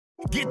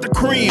Get the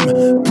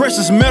cream,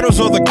 precious metals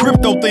or the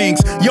crypto things.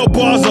 Your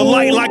bars are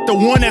light like the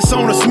one that's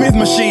on a Smith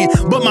machine.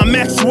 But my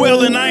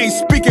Maxwell and I ain't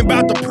speaking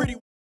about the pretty.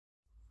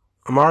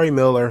 Amari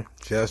Miller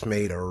just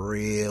made a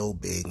real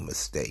big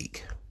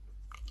mistake.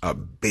 A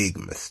big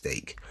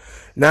mistake.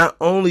 Not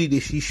only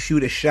did she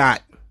shoot a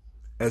shot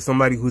at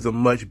somebody who's a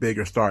much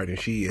bigger star than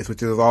she is,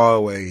 which is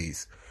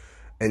always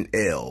an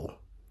L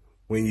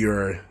when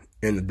you're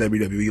in the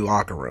WWE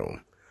locker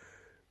room,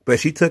 but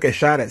she took a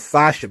shot at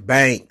Sasha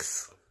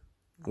Banks,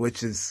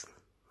 which is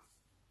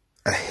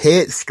a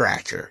head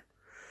scratcher.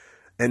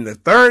 And the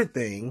third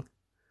thing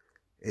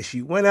is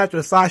she went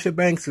after Sasha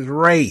Banks'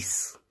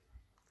 race,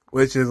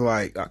 which is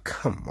like, oh,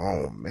 come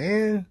on,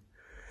 man.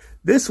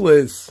 This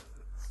was,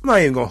 I'm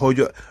not even going to hold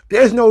you up.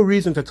 There's no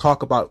reason to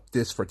talk about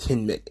this for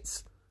 10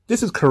 minutes.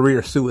 This is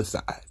career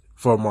suicide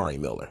for Amari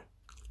Miller.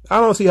 I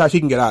don't see how she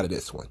can get out of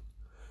this one.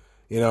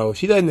 You know,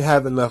 she doesn't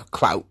have enough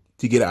clout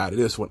to get out of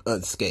this one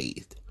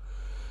unscathed.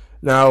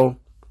 Now,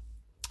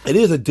 it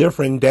is a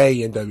different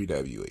day in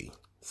WWE,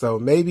 so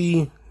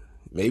maybe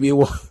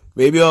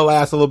it'll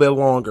last a little bit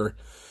longer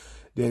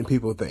than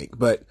people think.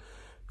 But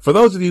for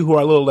those of you who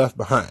are a little left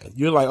behind,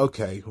 you're like,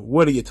 okay,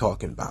 what are you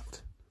talking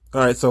about?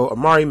 All right, so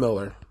Amari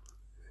Miller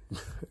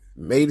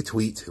made a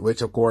tweet,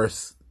 which of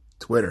course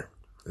Twitter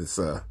is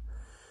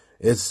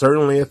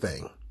certainly a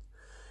thing.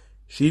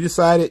 She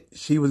decided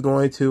she was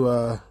going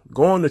to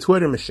go on the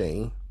Twitter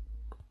machine,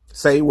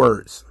 say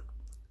words,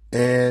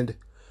 and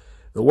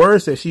the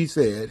words that she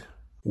said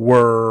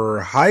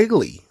were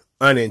highly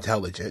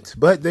unintelligent,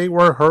 but they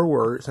were her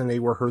words and they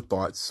were her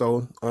thoughts.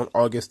 So on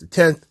August the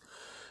 10th,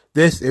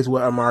 this is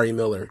what Amari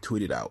Miller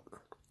tweeted out.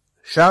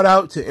 Shout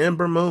out to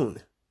Ember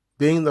Moon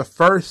being the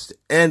first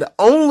and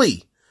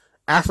only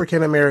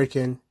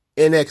African-American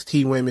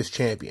NXT Women's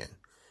Champion.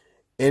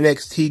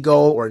 NXT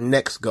goal or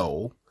next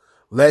goal.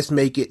 Let's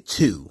make it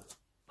 2.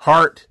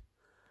 Heart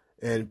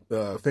and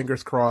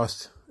fingers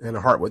crossed and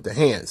a heart with the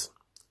hands.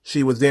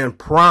 She was then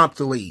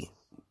promptly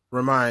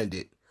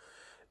reminded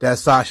that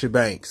Sasha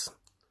Banks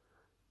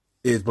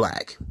is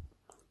black.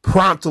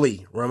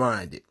 Promptly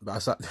reminded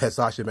that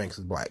Sasha Banks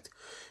is black.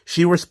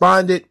 She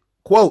responded,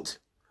 quote,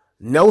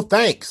 "No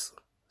thanks.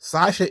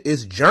 Sasha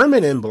is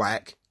German and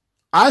black.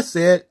 I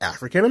said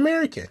African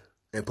American,"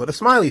 and put a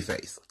smiley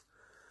face.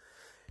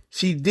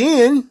 She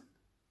then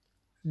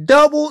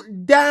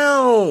doubled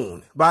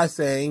down by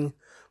saying,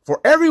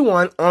 "For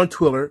everyone on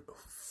Twitter,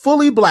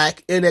 fully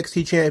black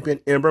NXT champion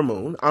Ember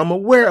Moon, I'm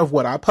aware of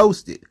what I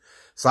posted.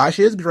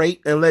 Sasha is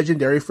great and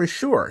legendary for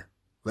sure.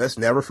 Let's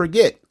never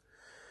forget."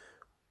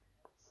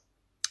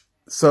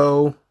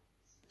 So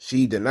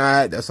she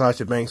denied that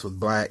Sasha Banks was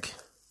black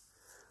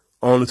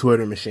on the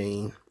Twitter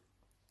machine.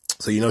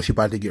 So you know she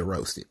about to get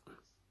roasted.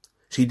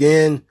 She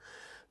then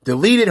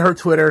deleted her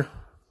Twitter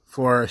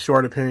for a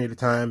shorter period of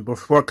time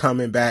before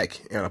coming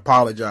back and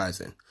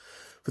apologizing.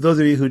 For those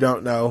of you who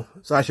don't know,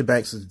 Sasha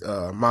Banks'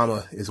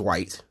 mama is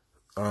white,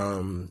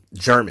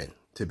 German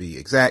to be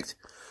exact.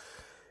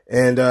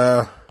 And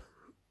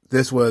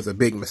this was a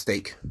big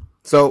mistake.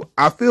 So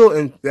I feel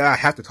that I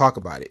have to talk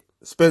about it.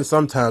 Spend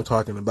some time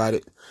talking about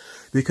it,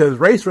 because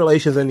race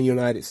relations in the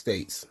United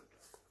States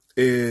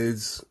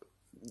is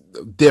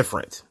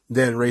different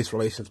than race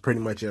relations pretty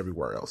much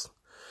everywhere else.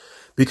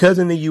 Because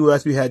in the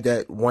U.S. we had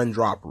that one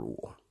drop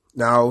rule.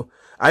 Now,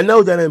 I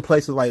know that in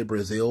places like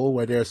Brazil,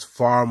 where there's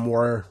far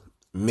more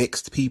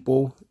mixed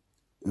people,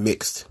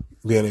 mixed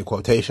being in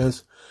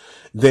quotations,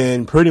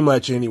 than pretty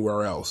much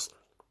anywhere else,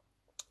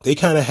 they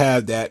kind of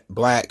have that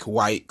black,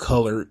 white,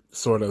 colored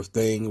sort of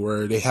thing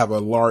where they have a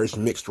large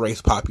mixed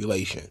race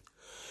population.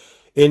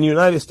 In the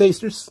United States,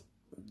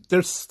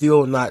 there's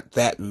still not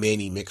that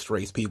many mixed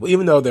race people,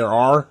 even though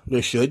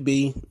there should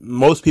be.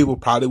 Most people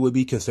probably would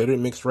be considered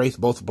mixed race,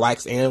 both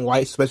blacks and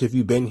whites, especially if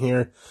you've been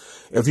here.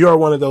 If you're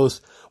one of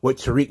those, what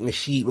Tariq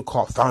Nasheed would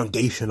call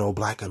foundational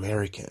black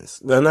Americans,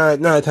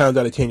 nine times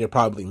out of 10, you're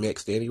probably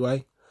mixed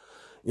anyway.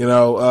 You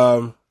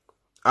know,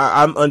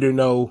 I'm under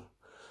no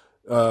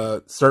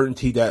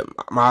certainty that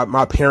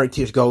my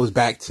parentage goes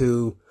back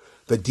to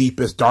the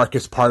deepest,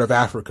 darkest part of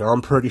Africa.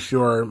 I'm pretty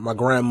sure my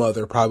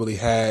grandmother probably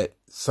had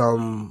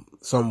some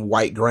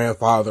white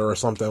grandfather or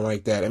something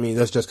like that. I mean,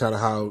 that's just kind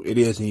of how it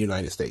is in the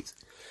United States.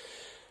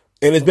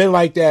 And it's been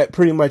like that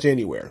pretty much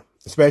anywhere,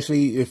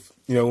 especially if,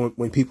 you know,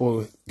 when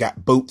people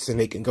got boots and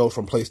they can go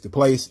from place to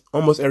place.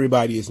 Almost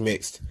everybody is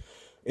mixed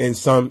to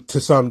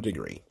some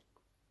degree,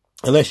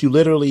 unless you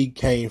literally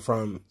came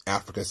from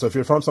Africa. So if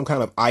you're from some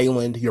kind of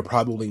island, you're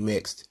probably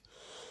mixed,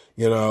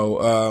 you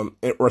know,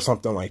 or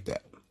something like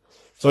that.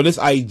 So this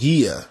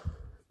idea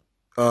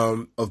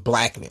of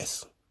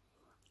blackness,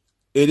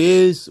 it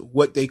is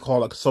what they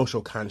call a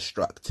social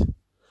construct,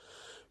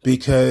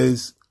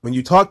 because when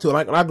you talk to,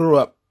 like, when I grew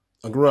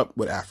up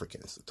with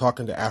Africans,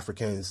 talking to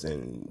Africans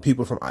and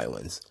people from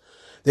islands,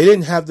 they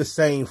didn't have the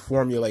same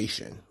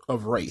formulation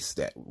of race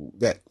that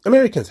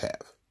Americans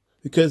have,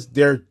 because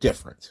they're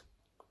different.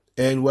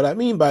 And what I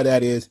mean by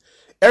that is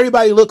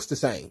everybody looks the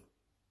same.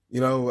 You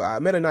know, I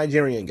met a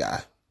Nigerian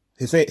guy.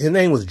 His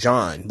name was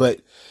John,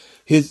 but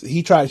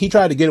he tried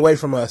to get away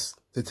from us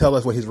to tell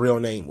us what his real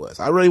name was.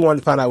 I really wanted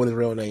to find out what his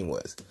real name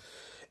was.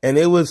 And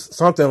it was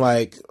something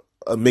like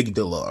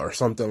Amygdala or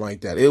something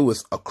like that. It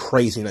was a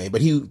crazy name.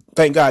 But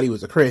thank God he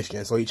was a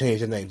Christian, so he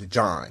changed his name to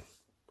John.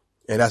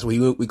 And that's what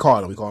we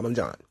called him. We called him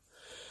John.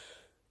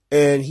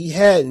 And he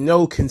had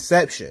no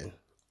conception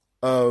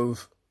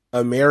of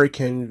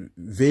American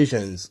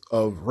visions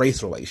of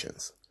race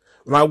relations.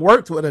 When I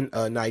worked with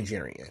a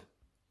Nigerian,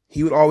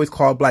 he would always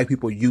call black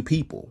people you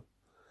people.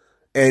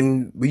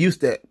 And we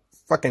used to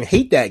fucking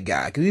hate that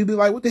guy because he'd be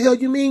like, what the hell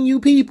do you mean you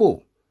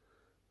people?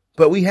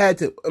 But we had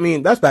to, I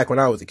mean, that's back when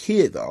I was a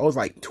kid though. I was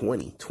like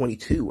 20,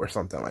 22 or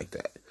something like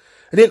that.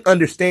 I didn't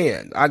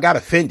understand. I got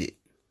offended,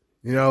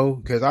 you know,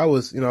 because I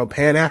was, you know,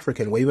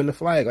 Pan-African waving the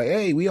flag like,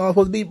 hey, we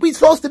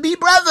supposed to be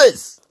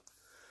brothers.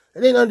 I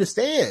didn't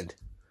understand.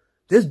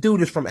 This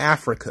dude is from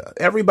Africa.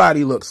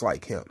 Everybody looks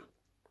like him.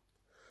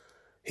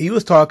 He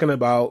was talking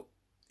about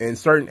in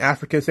certain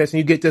African sets, and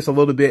you get this a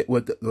little bit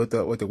with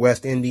the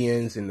West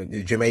Indians and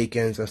the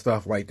Jamaicans and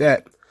stuff like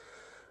that.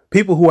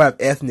 People who have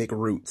ethnic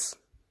roots,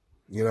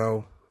 you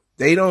know,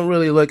 they don't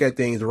really look at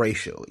things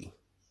racially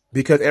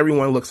because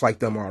everyone looks like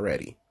them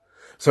already.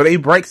 So they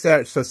break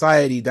that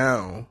society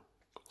down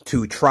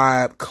to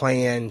tribe,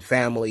 clan,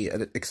 family,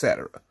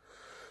 etc.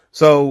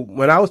 So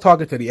when I was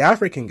talking to the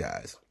African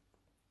guys,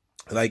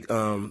 like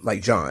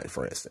John,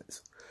 for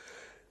instance,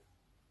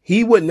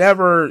 he would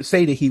never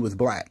say that he was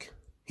black.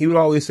 He would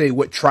always say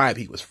what tribe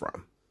he was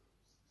from.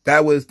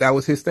 That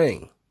was his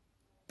thing.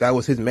 That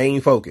was his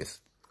main focus.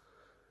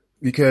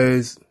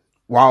 Because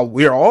while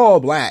we're all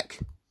black,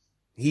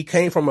 he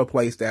came from a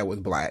place that was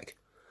black.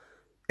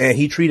 And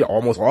he treated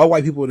almost all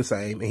white people the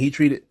same. And he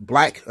treated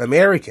black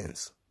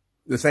Americans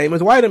the same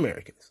as white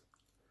Americans.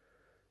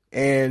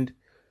 And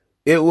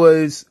it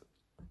was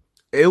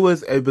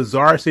a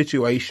bizarre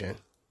situation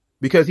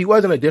because he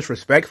wasn't a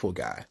disrespectful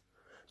guy,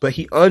 but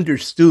he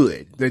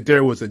understood that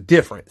there was a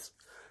difference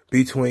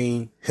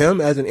between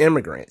him as an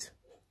immigrant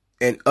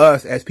and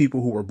us as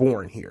people who were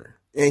born here.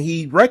 And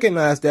he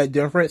recognized that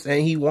difference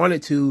and he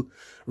wanted to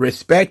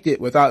respect it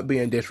without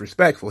being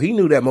disrespectful. He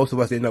knew that most of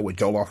us didn't know what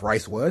jollof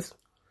rice was.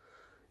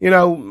 You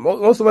know,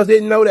 most of us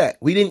didn't know that.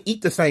 We didn't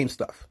eat the same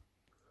stuff.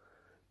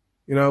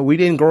 You know, we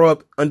didn't grow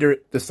up under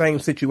the same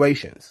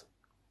situations.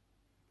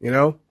 You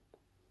know?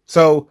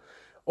 So,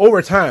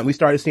 over time, we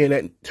started seeing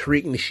that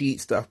Tariq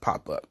Nasheed stuff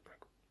pop up.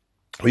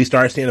 We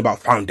started seeing about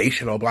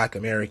foundational black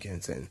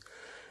Americans, and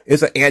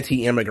it's an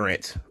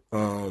anti-immigrant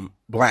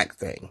black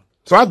thing.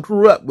 So I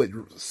grew up with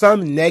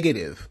some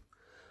negative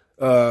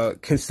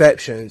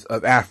conceptions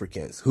of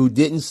Africans who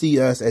didn't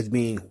see us as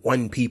being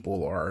one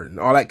people or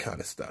all that kind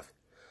of stuff.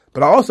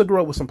 But I also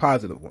grew up with some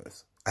positive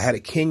ones. I had a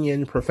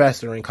Kenyan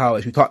professor in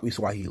college who taught me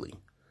Swahili.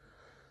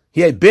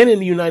 He had been in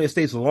the United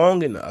States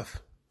long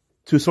enough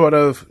to sort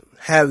of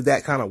have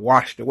that kind of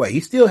washed away.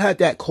 He still had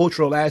that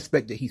cultural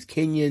aspect that he's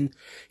Kenyan.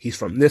 He's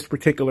from this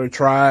particular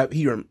tribe.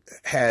 He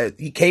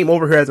came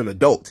over here as an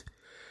adult.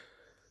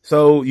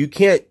 So you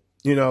can't,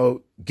 you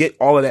know, get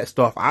all of that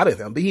stuff out of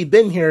him. But he'd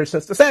been here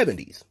since the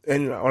 70s.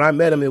 And when I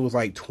met him, it was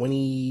like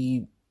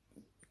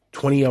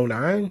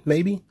 2009,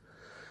 maybe.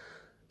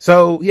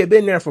 So he had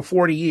been there for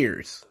 40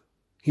 years.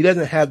 He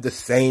doesn't have the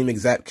same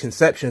exact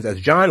conceptions as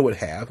John would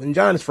have. And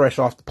John is fresh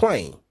off the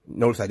plane.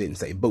 Notice I didn't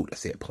say boat, I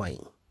said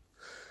plane.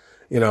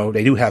 You know,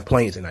 they do have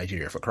planes in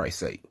Nigeria, for Christ's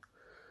sake.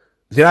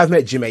 Then I've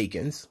met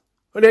Jamaicans,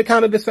 but they're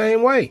kind of the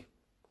same way.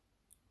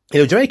 You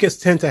know, Jamaicans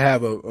tend to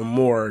have a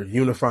more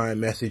unifying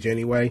message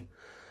anyway.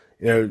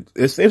 You know,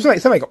 it's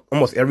like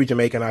almost every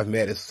Jamaican I've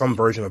met is some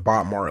version of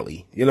Bob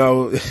Marley. You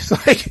know, it's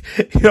like,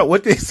 you know,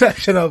 with the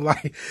exception of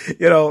like,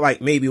 you know, like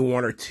maybe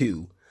one or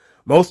two.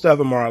 Most of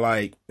them are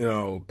like, you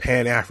know,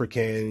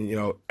 Pan-African, you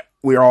know,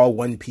 we're all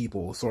one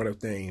people sort of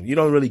thing. You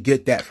don't really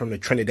get that from the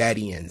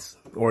Trinidadians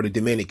or the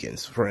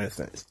Dominicans, for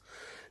instance.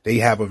 They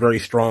have a very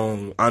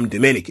strong, I'm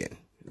Dominican,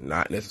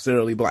 not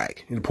necessarily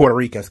black. And the Puerto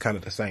Rican's kind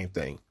of the same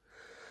thing.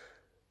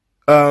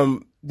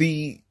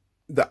 The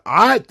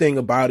odd thing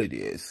about it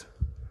is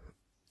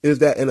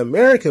that in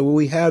America, when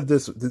we have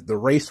the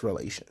race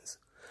relations,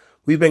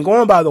 we've been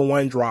going by the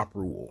one drop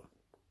rule.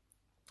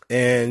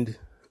 And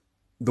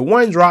the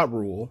one drop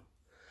rule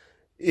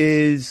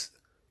is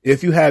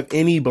if you have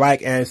any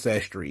black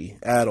ancestry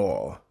at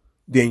all,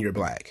 then you're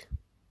black.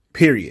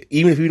 Period.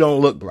 Even if you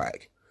don't look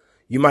black.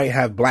 You might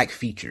have black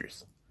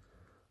features.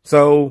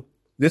 So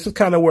this is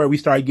kind of where we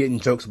started getting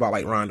jokes about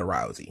like Ronda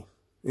Rousey.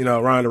 You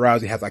know, Ronda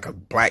Rousey has like a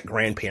black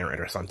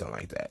grandparent or something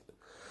like that.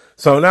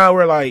 So now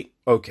we're like,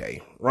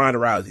 okay, Ronda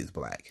Rousey is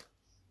black.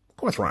 Of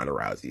course Ronda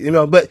Rousey, you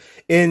know, but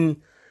in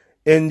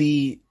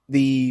the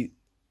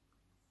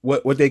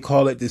what they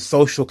call it, the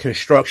social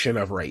construction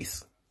of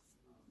race,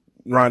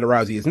 Ronda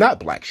Rousey is not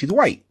black. She's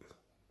white.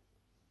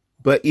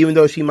 But even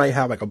though she might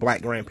have like a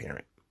black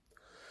grandparent,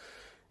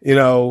 you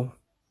know,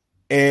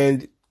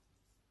 and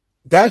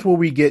that's where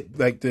we get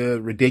like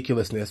the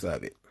ridiculousness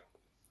of it.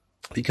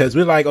 Because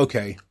we're like,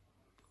 okay,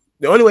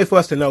 the only way for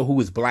us to know who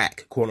is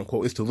black, quote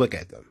unquote, is to look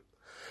at them.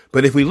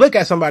 But if we look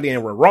at somebody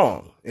and we're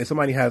wrong, and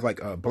somebody has like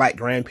a black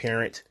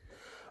grandparent,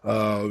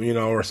 you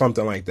know, or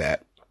something like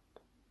that,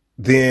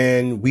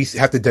 then we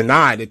have to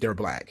deny that they're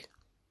black,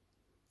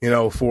 you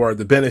know, for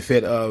the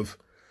benefit of,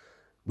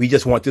 we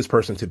just want this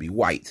person to be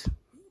white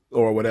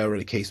or whatever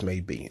the case may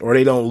be, or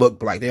they don't look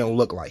black. They don't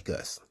look like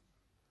us.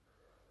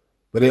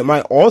 But it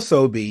might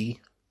also be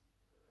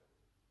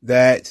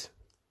that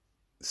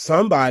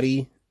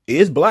somebody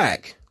is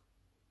black,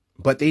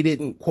 but they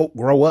didn't, quote,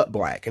 grow up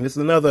black. And this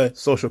is another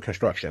social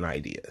construction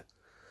idea,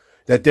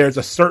 that there's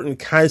a certain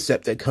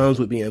concept that comes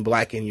with being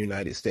black in the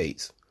United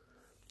States,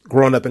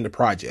 growing up in the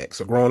projects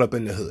or growing up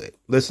in the hood,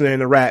 listening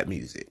to rap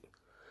music.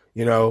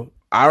 You know,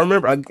 I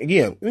remember,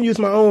 again, let me use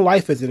my own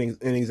life as an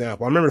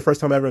example. I remember the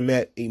first time I ever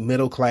met a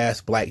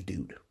middle-class black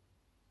dude.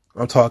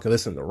 I'm talking,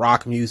 listening to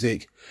rock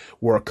music,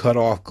 wore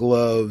cut-off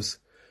gloves.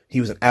 He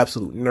was an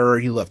absolute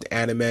nerd. He loved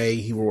anime.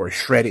 He wore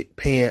shredded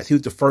pants. He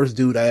was the first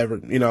dude I ever,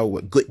 you know,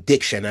 with good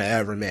diction I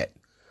ever met.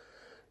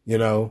 You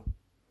know,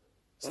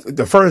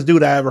 the first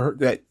dude I ever heard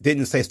that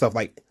didn't say stuff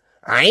like,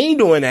 I ain't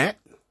doing that,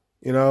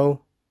 you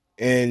know,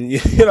 and,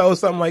 you know,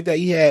 something like that.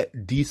 He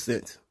had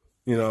decent,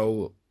 you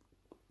know,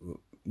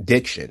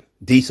 diction,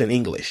 decent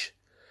English.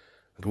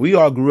 We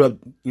all grew up,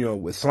 you know,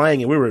 with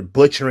slang, and we were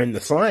butchering the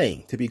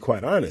slang, to be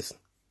quite honest.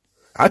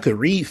 I could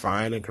read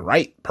fine and could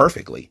write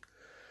perfectly.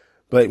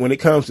 But when it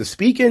comes to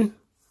speaking,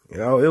 you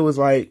know, it was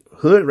like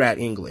hood rat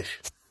English.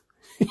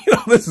 You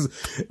know, this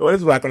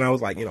is like when I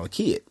was like, you know, a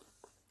kid.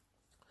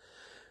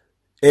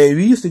 And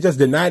we used to just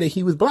deny that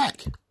he was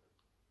black.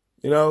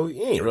 You know,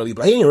 he ain't really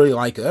black. He ain't really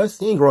like us.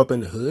 He ain't grow up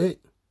in the hood.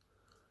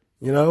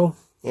 You know,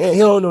 he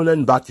don't know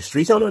nothing about the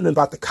streets. He don't know nothing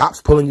about the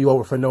cops pulling you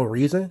over for no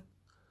reason.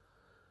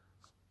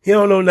 He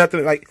don't know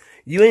nothing. Like,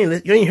 you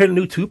ain't heard the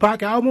new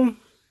Tupac album?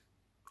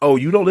 Oh,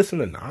 you don't listen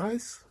to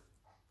Nas?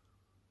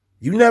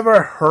 You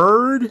never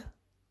heard?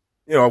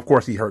 You know, of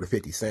course he heard of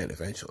 50 Cent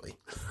eventually.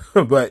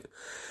 But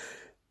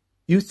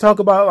you talk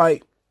about,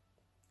 like,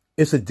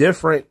 it's a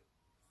different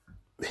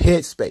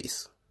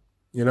headspace,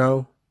 you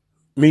know?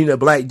 Meaning a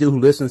black dude who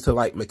listens to,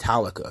 like,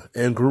 Metallica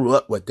and grew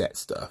up with that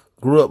stuff.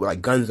 Grew up with,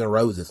 like, Guns N'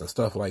 Roses and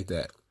stuff like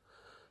that.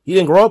 He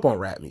didn't grow up on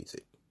rap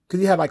music because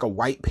he had, like, a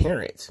white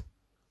parent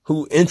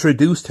who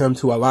introduced him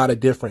to a lot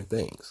of different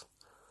things.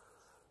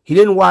 He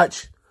didn't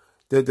watch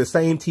the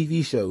same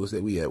TV shows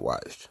that we had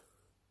watched.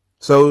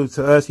 So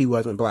to us, he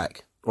wasn't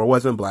black, or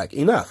wasn't black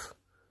enough.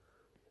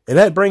 And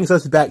that brings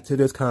us back to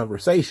this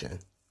conversation,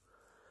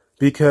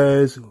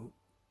 because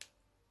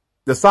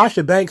the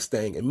Sasha Banks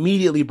thing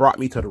immediately brought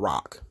me to The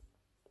Rock,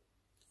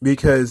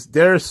 because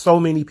there are so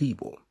many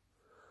people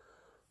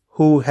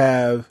who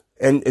have,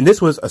 and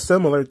this was a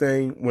similar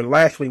thing when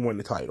Lashley won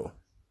the title,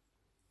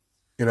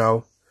 you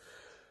know,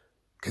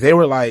 because they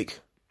were like,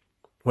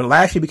 when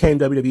Lashley became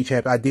WWE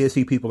champion, I did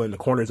see people in the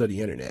corners of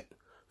the internet.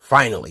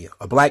 Finally,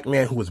 a black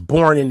man who was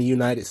born in the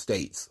United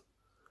States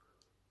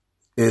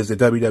is the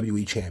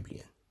WWE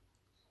champion.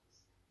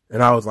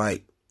 And I was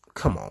like,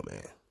 come on,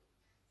 man.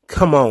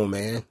 Come on,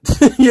 man.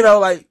 You know,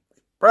 like,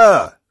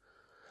 bruh.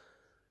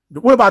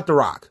 What about The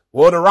Rock?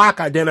 Well, The Rock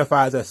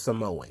identifies as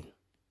Samoan.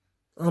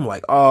 I'm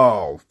like,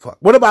 oh, fuck.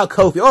 What about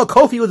Kofi? Oh,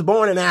 Kofi was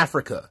born in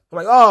Africa. I'm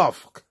like, oh,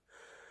 fuck.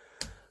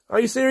 Are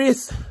you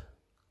serious?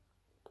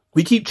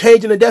 We keep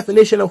changing the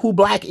definition of who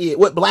black is,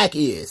 what black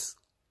is.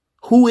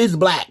 Who is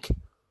black?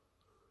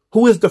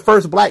 Who is the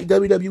first black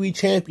WWE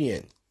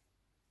champion?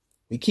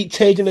 We keep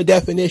changing the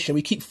definition.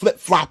 We keep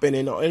flip-flopping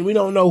and we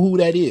don't know who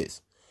that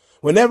is.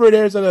 Whenever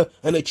there's an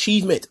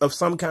achievement of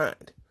some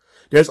kind,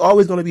 there's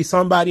always going to be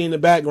somebody in the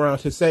background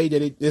to say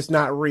that it's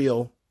not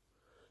real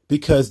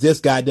because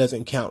this guy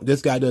doesn't count.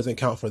 This guy doesn't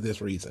count for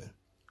this reason.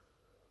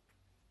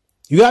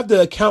 You have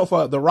to account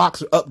for The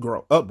Rock's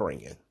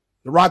upbringing.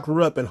 The Rock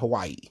grew up in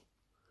Hawaii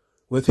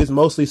with his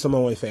mostly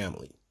Samoan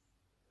family.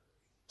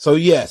 So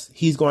yes,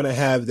 he's going to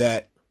have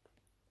that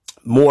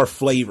more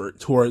flavor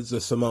towards the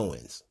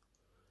Samoans.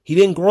 He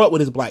didn't grow up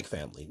with his black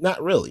family.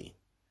 Not really.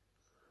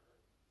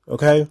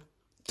 Okay?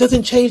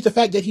 Doesn't change the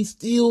fact that he's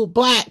still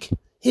black.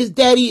 His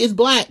daddy is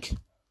black.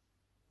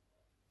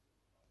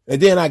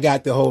 And then I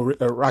got the whole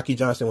Rocky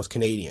Johnson was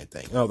Canadian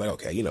thing. I was like,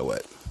 okay, you know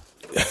what?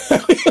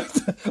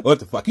 What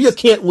the fuck? You just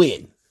can't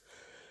win.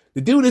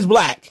 The dude is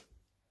black.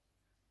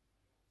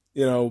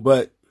 You know,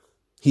 but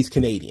he's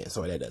Canadian,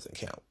 so that doesn't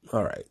count.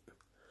 All right.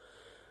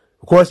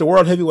 Of course, the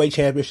World Heavyweight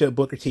Championship,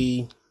 Booker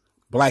T,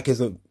 Black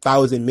is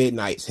 1,000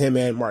 Midnights, him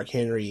and Mark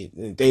Henry,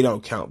 they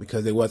don't count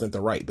because it wasn't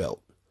the right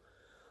belt.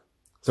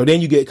 So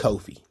then you get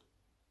Kofi.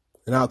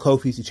 And now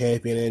Kofi's the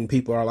champion, and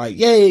people are like,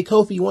 yay,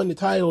 Kofi won the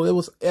title. It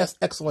was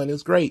excellent. It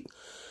was great.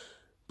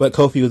 But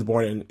Kofi was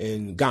born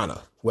in Ghana,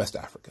 West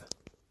Africa.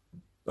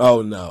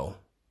 Oh, no.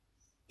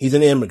 He's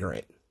an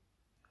immigrant.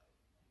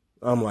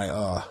 I'm like,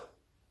 oh,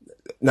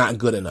 not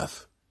good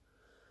enough.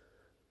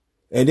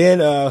 And then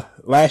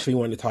Lashley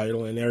won the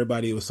title, and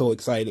everybody was so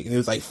excited. It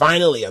was like,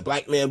 finally, a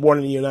black man born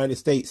in the United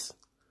States.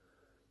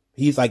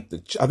 He's like,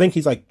 I think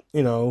he's like,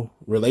 you know,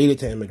 related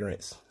to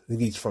immigrants. I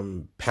think he's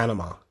from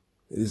Panama.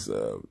 His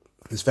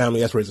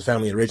family, that's where his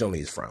family originally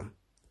is from.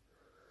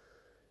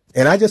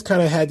 And I just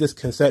kind of had this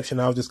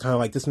conception. I was just kind of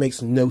like, this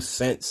makes no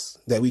sense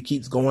that we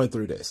keep going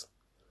through this.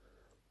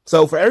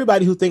 So for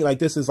everybody who think like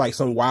this is like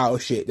some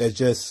wild shit that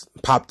just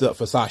popped up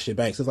for Sasha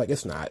Banks, it's like,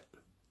 it's not.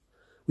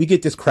 We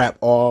get this crap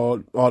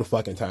all the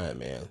fucking time,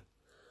 man.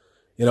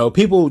 You know,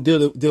 people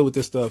deal with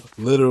this stuff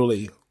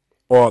literally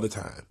all the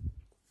time.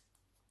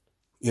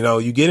 You know,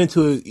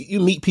 you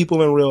meet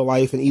people in real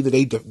life, and either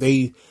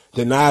they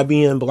deny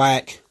being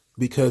black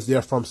because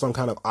they're from some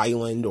kind of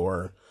island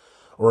or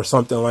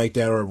something like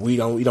that, or we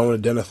don't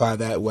identify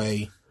that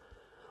way,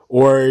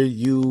 or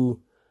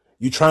you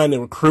trying to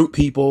recruit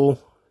people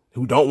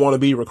who don't want to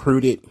be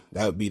recruited.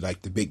 That would be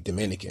like the big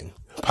Dominican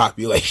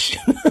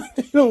population.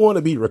 They don't want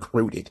to be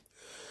recruited.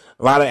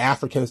 A lot of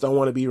Africans don't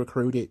want to be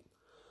recruited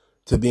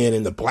to being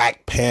in the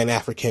black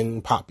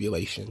Pan-African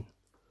population.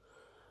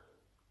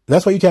 And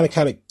that's why you kind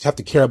of have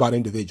to care about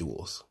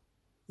individuals,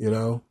 you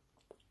know,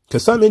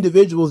 because some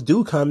individuals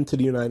do come to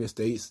the United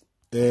States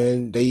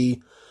and they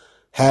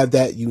have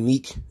that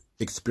unique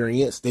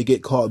experience. They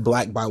get called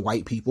black by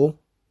white people,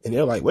 and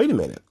they're like, wait a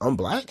minute, I'm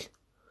black?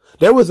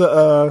 There was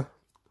another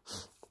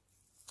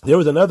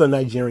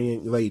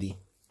Nigerian lady.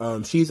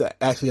 She's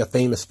actually a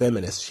famous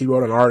feminist. She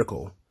wrote an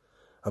article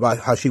about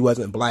how she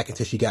wasn't black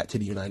until she got to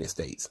the United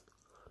States.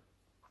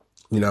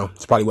 You know,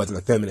 she probably wasn't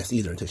a feminist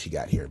either until she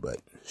got here, but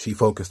she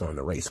focused on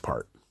the race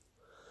part.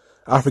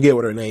 I forget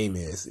what her name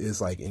is.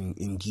 It's like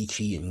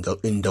Ngichi and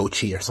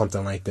Ndochi or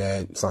something like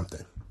that.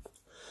 Something.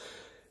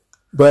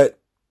 But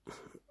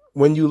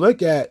when you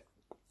look at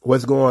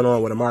what's going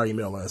on with Amari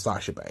Miller and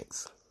Sasha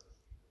Banks,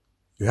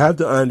 you have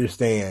to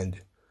understand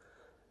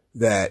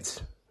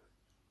that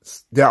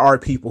there are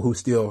people who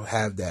still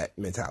have that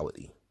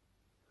mentality.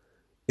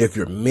 If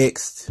you're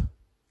mixed,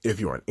 if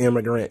you're an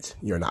immigrant,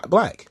 you're not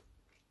black.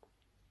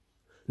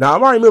 Now,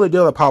 Amari Miller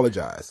did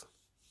apologize.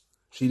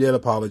 She did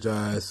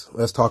apologize.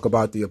 Let's talk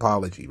about the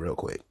apology real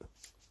quick.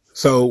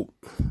 So,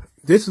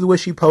 this is what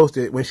she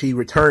posted when she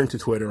returned to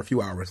Twitter a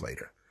few hours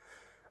later.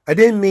 I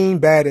didn't mean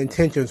bad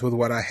intentions with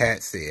what I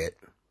had said,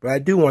 but I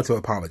do want to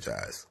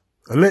apologize.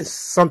 I meant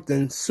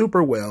something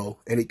super well,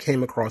 and it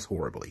came across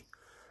horribly.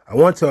 I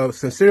want to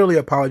sincerely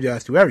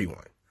apologize to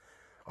everyone.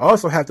 I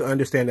also have to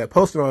understand that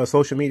posting on a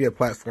social media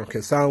platform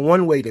can sound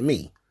one way to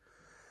me,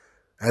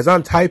 as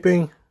I'm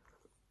typing,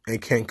 and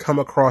can come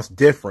across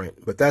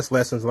different, but that's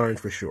lessons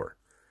learned for sure.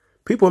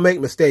 People make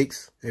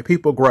mistakes, and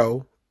people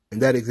grow,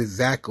 and that is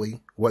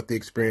exactly what the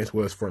experience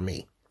was for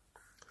me.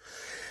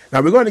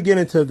 Now, we're going to get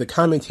into the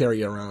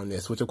commentary around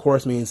this, which of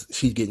course means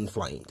she's getting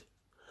flamed.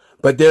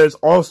 But there's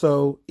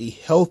also a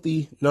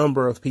healthy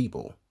number of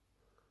people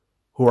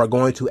who are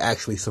going to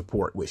actually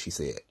support what she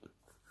said.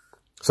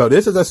 So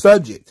this is a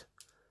subject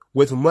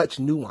with much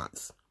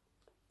nuance.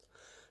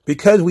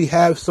 Because we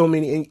have so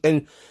many,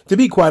 and to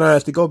be quite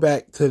honest, to go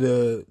back to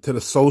the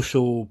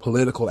social,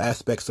 political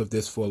aspects of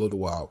this for a little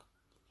while,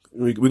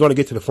 we're going to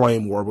get to the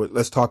flame war, but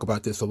let's talk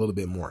about this a little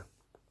bit more.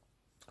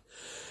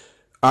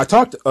 I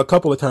talked a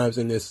couple of times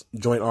in this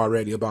joint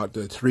already about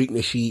the Tariq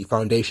Nasheed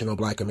Foundational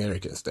Black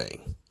Americans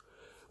thing,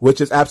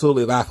 which is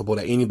absolutely laughable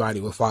that anybody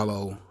would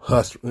follow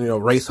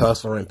race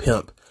hustler and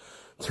pimp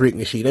Tariq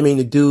Nasheed. I mean,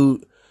 the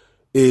dude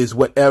is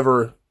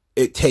whatever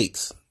it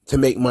takes to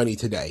make money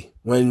today.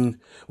 When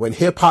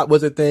hip hop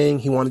was a thing,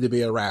 he wanted to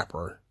be a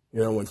rapper.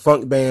 You know, when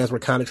funk bands were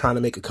kind of trying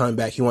to make a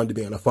comeback, he wanted to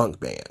be in a funk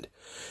band.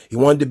 He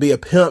wanted to be a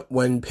pimp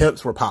when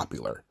pimps were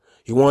popular.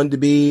 He wanted to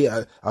be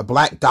a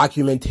black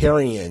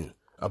documentarian,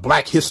 a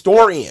black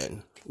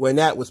historian when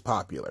that was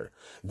popular.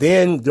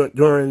 Then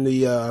during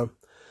the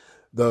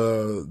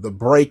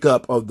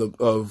breakup of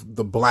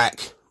the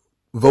black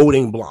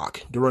voting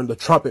bloc during the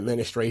Trump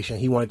administration,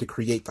 he wanted to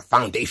create the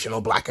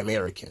Foundational Black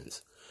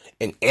Americans,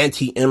 an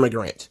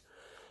anti-immigrant,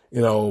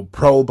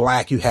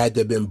 pro-black. You had to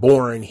have been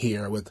born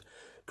here with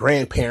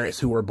grandparents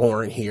who were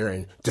born here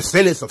and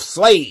descendants of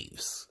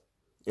slaves.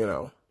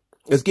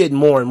 It's getting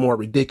more and more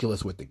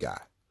ridiculous with the guy,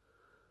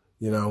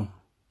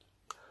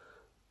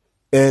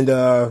 and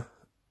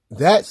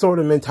that sort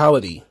of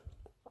mentality,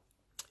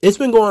 it's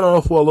been going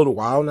on for a little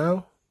while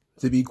now,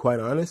 to be quite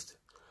honest.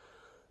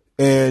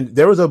 And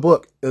there was a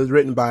book that was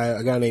written by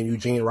a guy named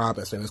Eugene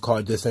Robinson. It's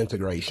called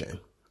Disintegration.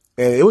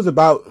 And it was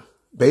about,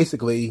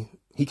 basically,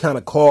 he kind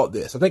of called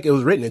this. I think it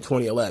was written in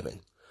 2011.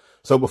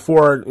 So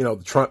before,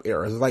 the Trump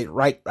era. It was like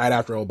right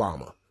after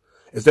Obama.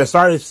 Is they're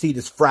starting to see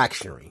this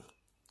fracturing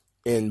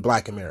in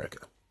Black America,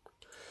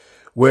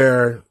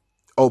 where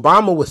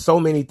Obama was so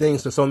many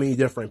things to so many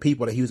different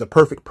people that he was a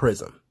perfect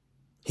prism.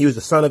 He was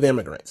the son of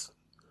immigrants.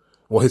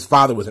 Well, his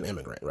father was an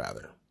immigrant,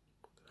 rather.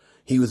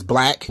 He was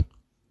black,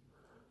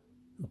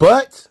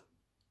 but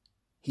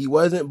he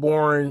wasn't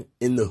born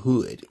in the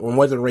hood or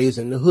wasn't raised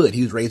in the hood.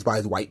 He was raised by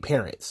his white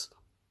parents.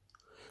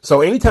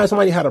 So anytime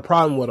somebody had a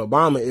problem with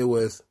Obama, it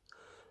was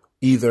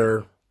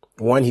either,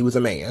 one, he was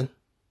a man,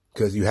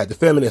 because you had the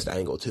feminist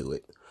angle to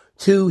it.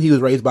 Two, he was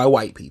raised by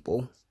white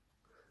people,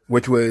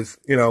 which was,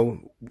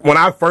 when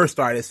I first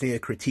started seeing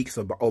critiques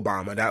of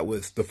Obama, that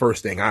was the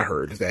first thing I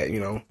heard, is that,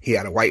 he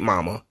had a white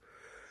mama.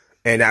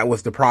 And that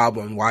was the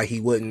problem, why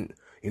he wouldn't,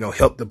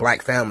 help the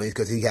black families,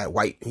 because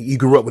he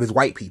grew up with his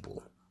white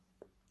people.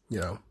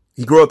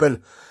 He grew up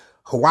in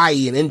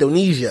Hawaii and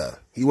Indonesia.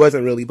 He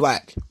wasn't really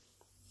black.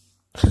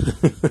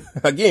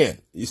 Again,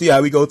 you see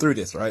how we go through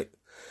this, right?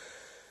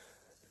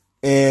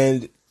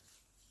 And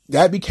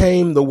that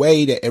became the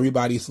way that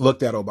everybody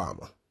looked at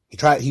Obama.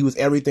 He was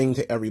everything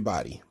to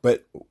everybody.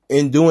 But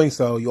in doing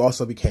so, you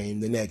also became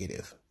the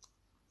negative.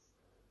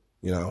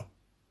 You know,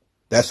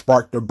 that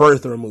sparked the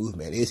birther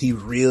movement. Is he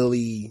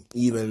really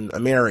even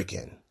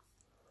American?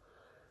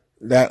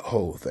 That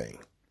whole thing.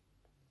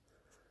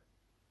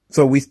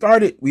 So we've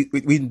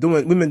been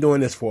doing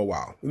this for a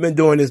while. We've been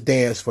doing this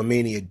dance for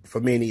many a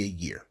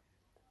year.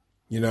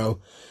 You know,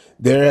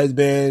 there has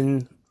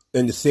been,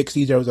 in the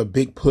 60s, there was a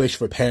big push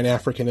for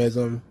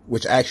Pan-Africanism,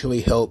 which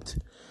actually helped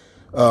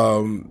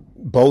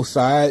both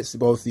sides,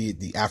 both the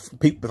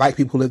black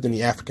people who lived in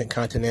the African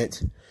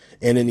continent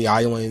and in the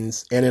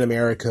islands and in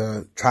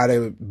America, try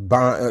to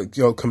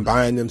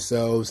combine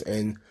themselves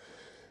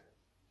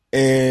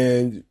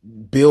and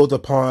build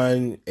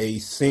upon a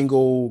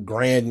single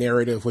grand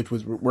narrative, which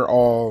was we're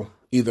all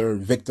either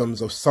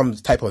victims of some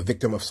type of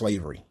victim of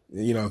slavery.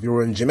 You know, if you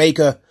were in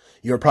Jamaica,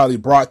 you were probably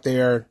brought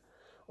there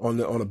on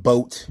a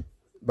boat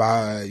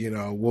by, you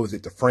know, what was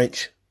it, the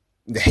French,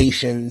 the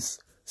Haitians,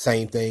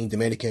 same thing,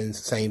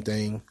 Dominicans, same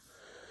thing.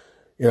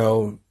 You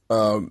know,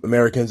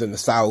 Americans in the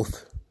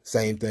South,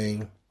 same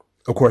thing.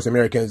 Of course,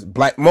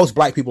 most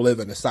black people live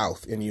in the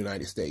South in the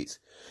United States,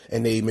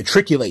 and they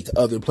matriculate to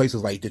other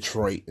places like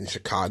Detroit and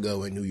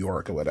Chicago and New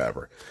York or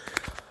whatever.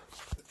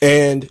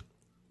 And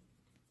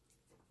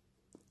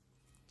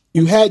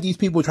you had these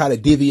people try to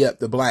divvy up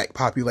the black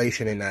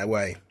population in that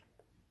way.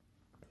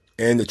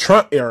 And the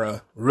Trump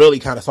era really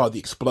kind of saw the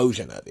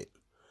explosion of it.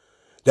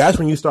 That's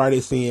when you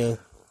started seeing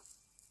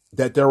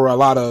that there were a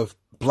lot of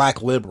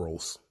black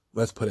liberals,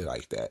 let's put it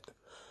like that,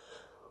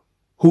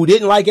 who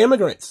didn't like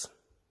immigrants.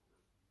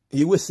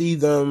 You would see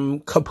them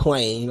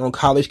complain on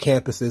college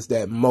campuses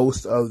that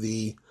most of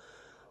the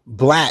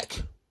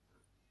black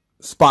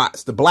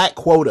spots, the black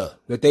quota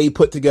that they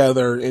put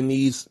together in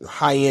these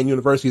high-end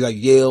universities like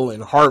Yale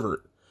and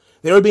Harvard,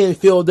 they were being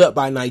filled up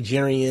by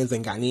Nigerians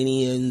and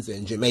Ghanaians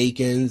and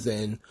Jamaicans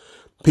and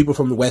people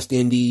from the West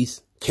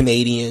Indies,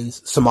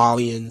 Canadians,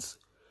 Somalians.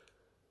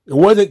 There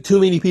wasn't too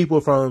many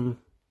people from,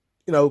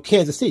 you know,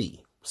 Kansas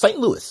City, St.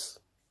 Louis,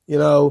 you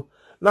know,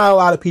 not a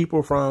lot of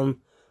people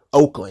from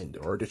Oakland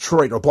or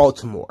Detroit or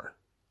Baltimore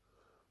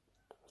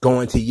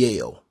going to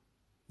Yale.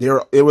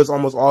 It was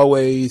almost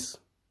always,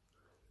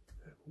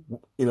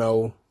 you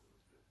know,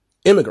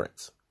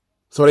 immigrants.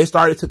 So they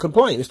started to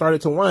complain. They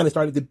started to whine. They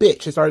started to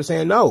bitch. They started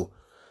saying, no,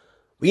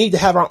 we need to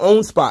have our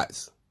own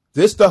spots.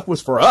 This stuff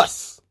was for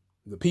us,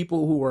 the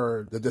people who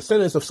were the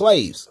descendants of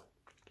slaves.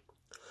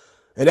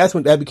 And that's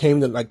when that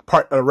became the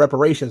part of the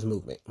reparations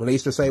movement. When they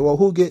used to say, well,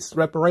 who gets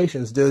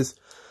reparations? Does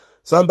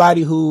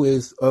somebody who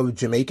is of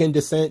Jamaican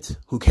descent,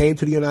 who came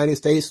to the United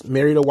States,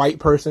 married a white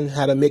person,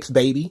 had a mixed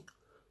baby,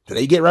 do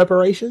they get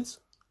reparations?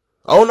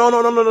 Oh,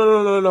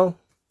 no.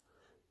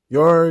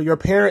 Your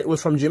parent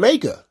was from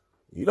Jamaica.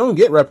 You don't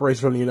get reparations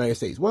from the United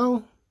States.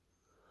 Well,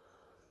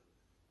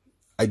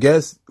 I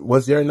guess,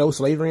 was there no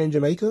slavery in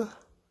Jamaica?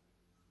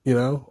 You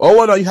know? Oh,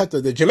 well, no,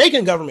 the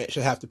Jamaican government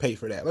should have to pay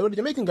for that. Like, the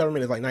Jamaican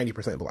government is like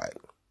 90% black.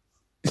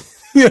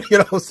 You know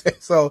what I'm saying?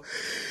 So,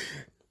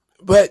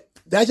 but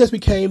that just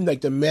became like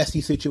the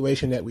messy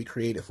situation that we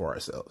created for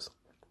ourselves.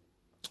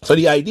 So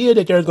the idea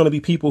that there's going to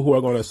be people who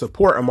are going to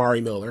support Amari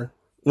Miller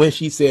when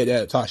she said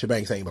that Sasha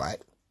Banks ain't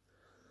black,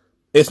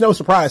 it's no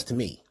surprise to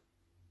me.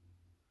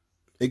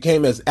 It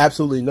came as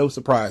absolutely no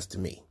surprise to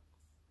me.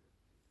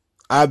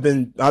 I've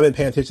been paying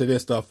attention to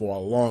this stuff for a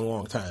long,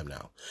 long time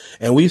now.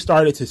 And we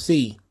started to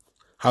see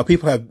how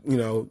people have, you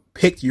know,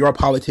 picked your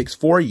politics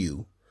for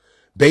you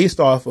based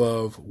off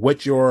of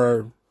what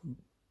your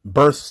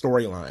birth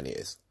storyline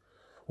is.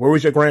 Where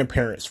was your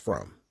grandparents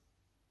from?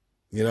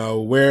 You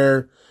know,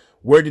 where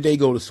did they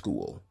go to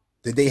school?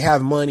 Did they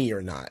have money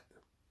or not?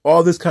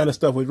 All this kind of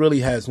stuff, which really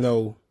has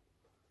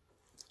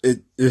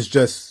it is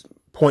just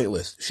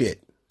pointless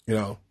shit, you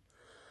know?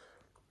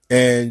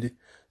 And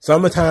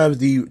sometimes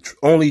the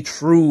only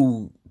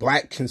true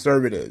black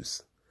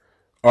conservatives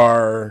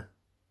are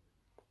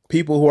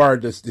people who are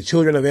just the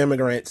children of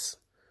immigrants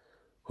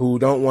who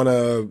don't want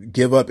to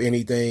give up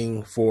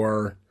anything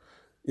for,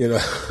 you know,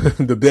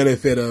 the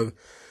benefit of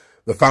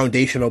the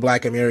foundational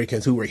black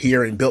Americans who were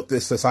here and built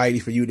this society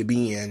for you to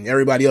be in.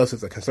 Everybody else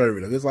is a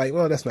conservative. It's like,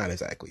 well, that's not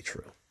exactly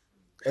true.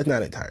 That's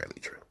not entirely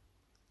true.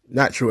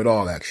 Not true at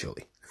all,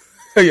 actually.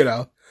 You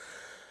know?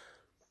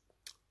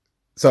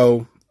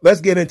 So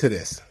let's get into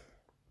this.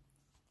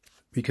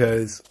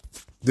 Because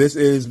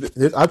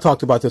I've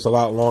talked about this a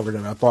lot longer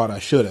than I thought I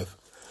should have.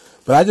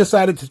 But I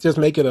decided to just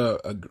make it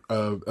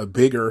a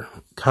bigger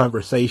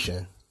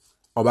conversation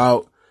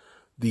about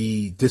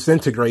the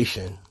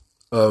disintegration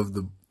of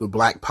the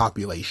black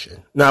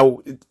population. Now,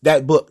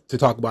 that book, to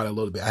talk about it a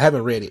little bit, I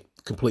haven't read it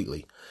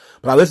completely,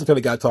 but I listened to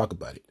the guy talk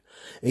about it.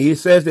 And he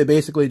says that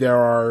basically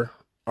there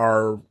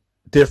are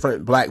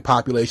different black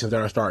populations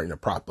that are starting to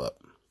prop up.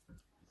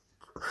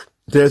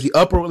 There's the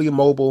upwardly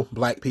mobile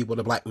black people,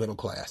 the black middle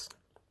class.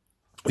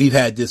 We've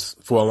had this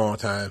for a long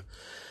time.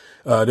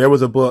 There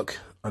was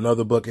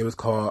another book, it was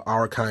called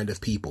Our Kind of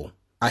People.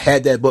 I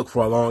had that book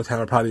for a long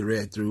time. I probably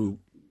read through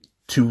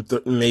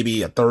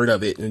maybe a third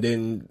of it, and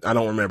then I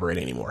don't remember it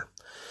anymore.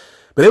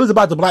 But it was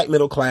about the black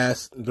middle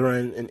class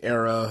during an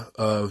era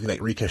of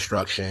like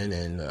Reconstruction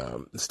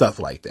and stuff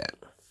like that.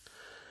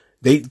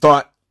 They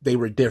thought they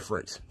were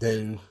different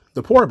than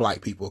the poor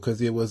black people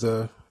because it was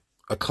a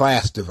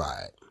class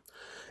divide.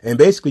 And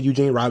basically,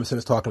 Eugene Robinson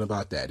is talking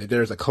about that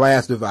there's a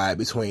class divide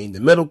between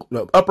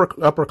the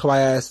upper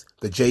class,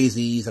 the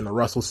Jay-Z's and the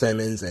Russell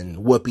Simmons and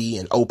Whoopi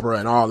and Oprah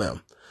and all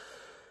them,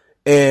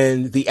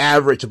 and the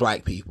average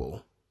black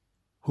people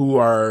who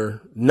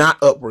are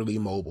not upwardly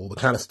mobile, but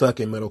kind of stuck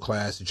in middle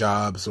class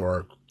jobs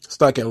or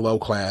stuck in low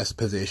class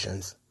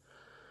positions.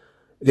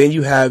 Then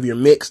you have your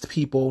mixed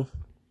people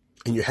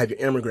and you have your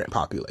immigrant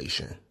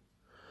population.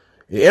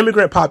 The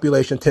immigrant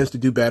population tends to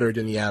do better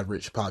than the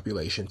average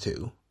population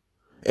too.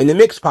 And the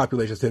mixed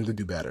population tends to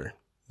do better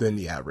than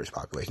the average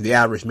population. The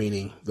average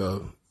meaning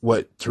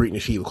what Tariq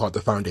Nasheed would call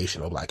the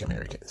foundational black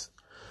Americans.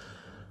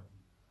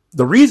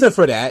 The reason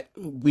for that,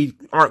 we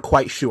aren't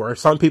quite sure.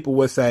 Some people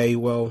would say,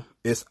 well,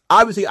 it's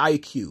obviously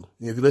IQ.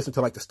 If you listen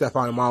to like the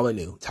Stefan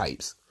Molyneux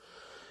types,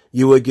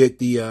 you would get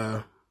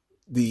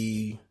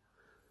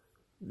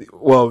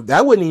well,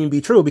 that wouldn't even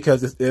be true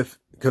because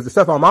the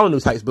Stefan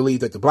Molyneux types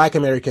believe that the black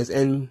Americans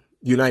in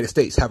the United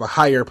States have a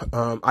higher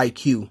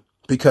IQ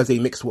because they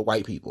mix with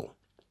white people,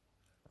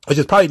 which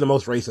is probably the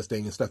most racist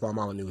thing that Stefan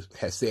Molyneux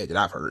has said that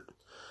I've heard.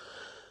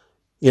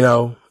 You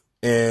know,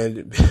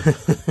 and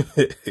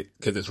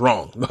because it's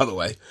wrong, by the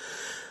way.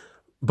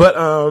 But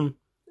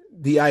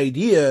the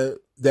idea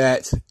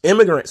that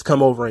immigrants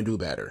come over and do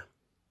better.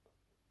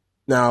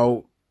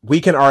 Now,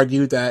 we can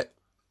argue that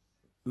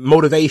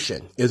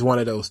motivation is one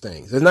of those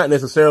things. It's not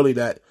necessarily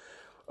that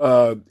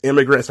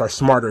immigrants are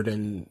smarter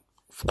than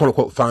quote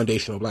unquote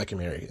foundational black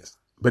Americans,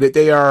 but that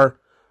they are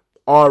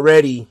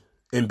already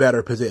in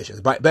better positions,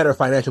 better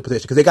financial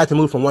positions, because they got to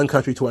move from one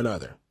country to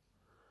another.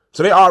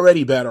 So they're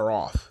already better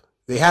off.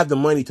 They have the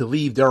money to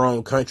leave their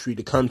own country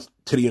to come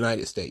to the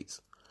United States.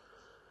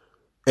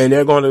 And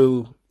they're going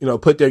to,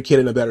 put their kid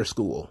in a better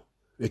school.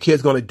 The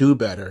kid's going to do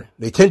better.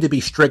 They tend to be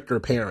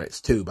stricter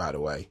parents too, by the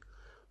way.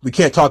 We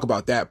can't talk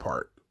about that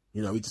part.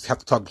 We just have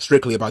to talk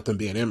strictly about them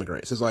being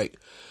immigrants. It's like,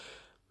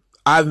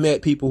 I've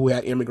met people who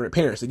had immigrant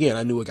parents. Again,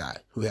 I knew a guy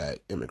who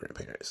had immigrant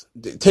parents.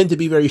 They tend to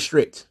be very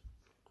strict,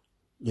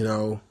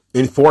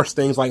 enforce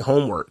things like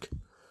homework.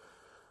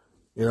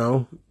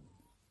 You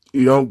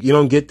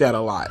don't get that a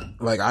lot.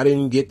 Like, I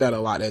didn't get that a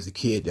lot as a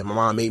kid, that my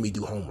mom made me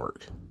do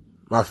homework.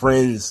 My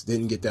friends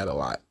didn't get that a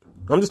lot.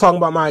 I'm just talking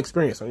about my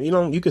experience.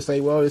 You could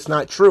say, well, it's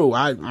not true.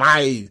 I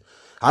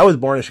was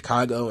born in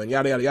Chicago and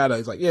yada, yada, yada.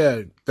 It's like,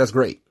 yeah, that's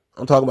great.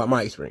 I'm talking about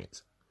my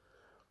experience,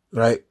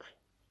 right?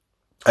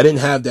 I didn't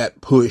have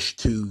that push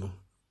to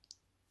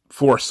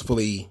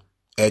forcefully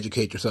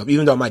educate yourself,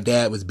 even though my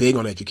dad was big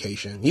on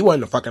education. He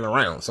wasn't fucking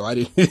around. So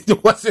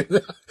it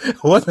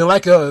wasn't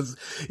like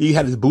he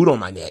had his boot on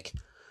my neck.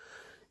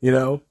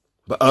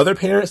 But other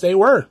parents, they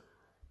were.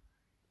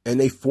 And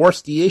they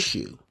forced the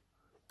issue.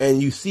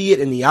 And you see it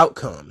in the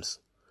outcomes.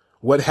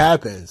 What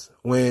happens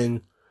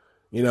when,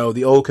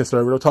 the old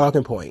conservative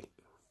talking point.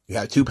 You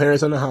have two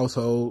parents in the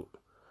household.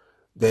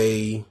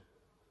 They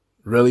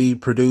really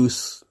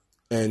produce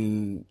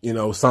and,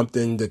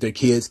 something that their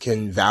kids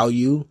can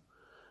value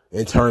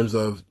in terms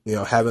of,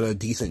 having a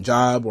decent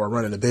job or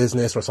running a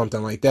business or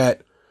something like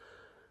that.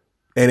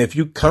 And if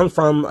you come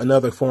from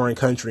another foreign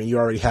country and you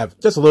already have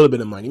just a little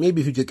bit of money,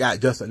 maybe if you just got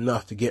just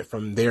enough to get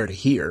from there to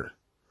here,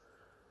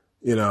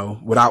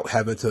 without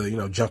having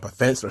to, jump a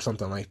fence or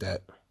something like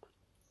that,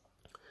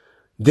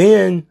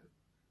 then,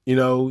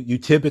 you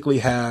typically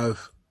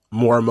have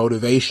more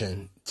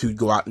motivation to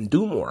go out and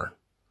do more.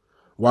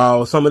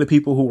 While some of the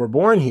people who were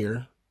born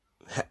here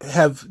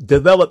have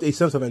developed a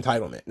sense of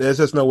entitlement. There's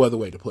just no other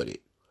way to put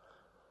it.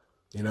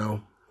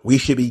 We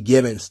should be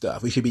given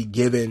stuff. We should be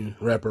given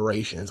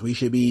reparations. We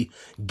should be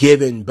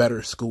given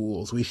better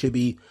schools. We should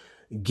be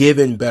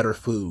given better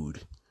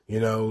food.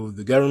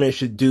 The government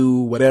should do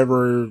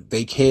whatever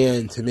they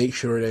can to make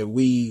sure that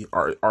we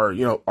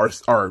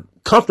are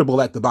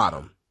comfortable at the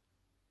bottom.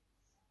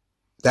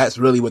 That's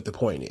really what the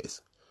point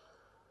is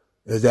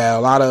that a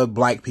lot of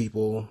black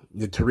people,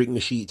 the Tariq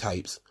Nasheed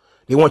types,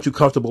 they want you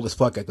comfortable as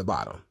fuck at the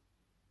bottom.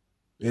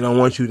 They don't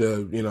want you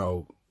to,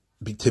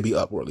 be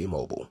upwardly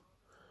mobile.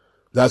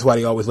 That's why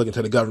they always looking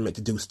to the government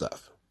to do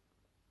stuff.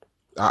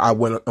 I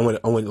went a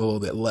little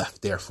bit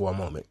left there for a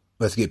moment.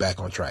 Let's get back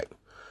on track.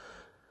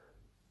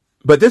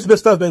 But this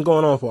stuff been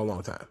going on for a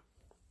long time.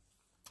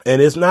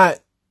 And it's not,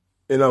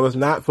 it's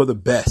not for the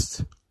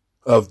best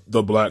of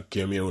the black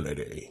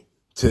community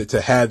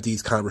to have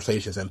these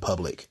conversations in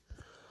public.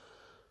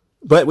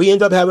 But we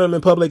end up having them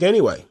in public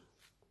anyway.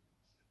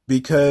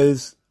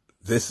 Because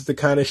this is the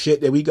kind of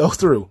shit that we go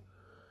through.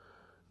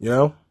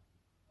 I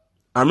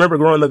remember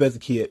growing up as a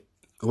kid,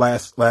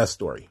 last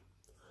story,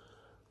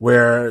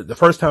 where the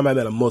first time I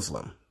met a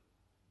Muslim,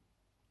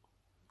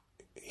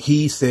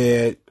 he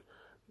said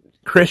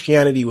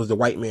Christianity was the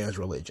white man's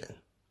religion.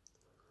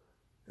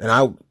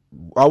 And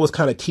I was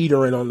kind of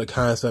teetering on the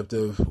concept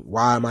of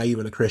why am I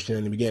even a Christian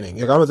in the beginning.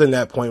 Like, I was in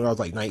that point where I was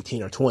like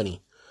 19 or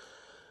 20.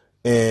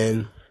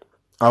 And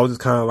I was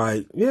just kind of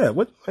like, yeah,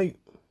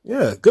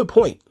 good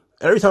point.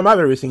 Every time I've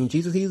ever seen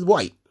Jesus, he's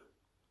white.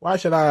 Why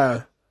should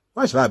I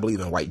believe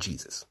in white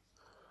Jesus?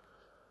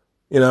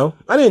 You know,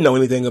 I didn't know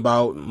anything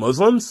about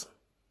Muslims.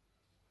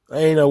 I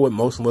didn't know what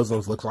most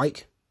Muslims look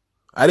like.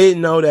 I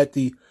didn't know that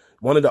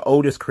one of the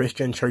oldest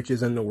Christian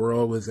churches in the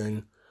world was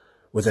in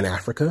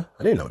Africa.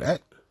 I didn't know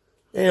that.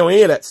 I didn't know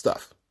any of that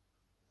stuff.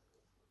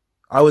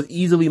 I was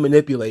easily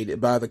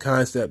manipulated by the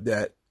concept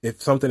that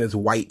if something is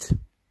white,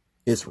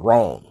 it's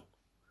wrong.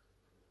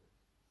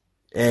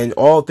 And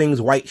all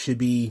things white should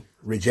be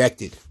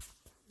rejected,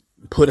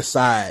 put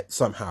aside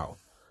somehow.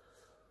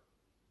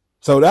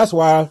 So that's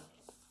why,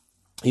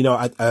 you know,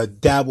 I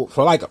dabbled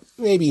for like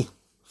maybe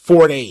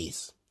 4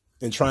 days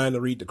in trying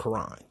to read the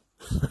Quran.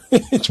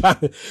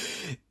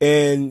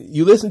 And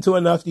you listen to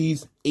enough of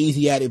these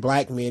Asiatic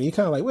black men, you're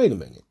kind of like, wait a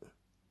minute.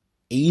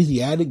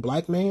 Asiatic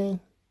black man?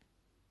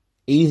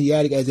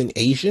 Asiatic as in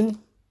Asian?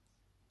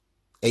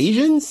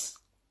 Asians?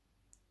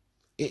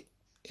 It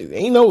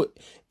ain't no...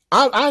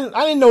 I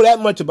didn't know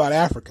that much about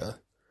Africa.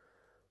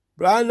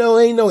 But I know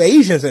ain't no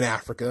Asians in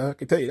Africa. I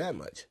can tell you that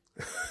much.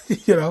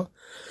 You know?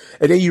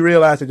 And then you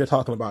realize that they're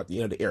talking about,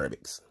 you know, the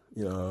Arabics.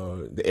 You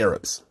know, the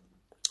Arabs.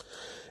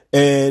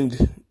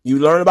 And you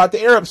learn about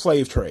the Arab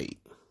slave trade.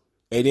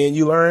 And then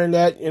you learn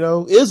that, you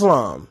know,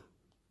 Islam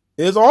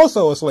is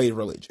also a slave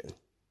religion.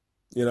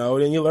 You know,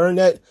 then you learn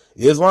that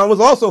Islam was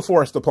also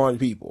forced upon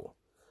people.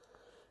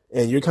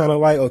 And you're kind of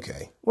like,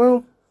 okay,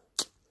 well,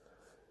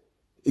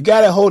 you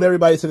got to hold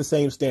everybody to the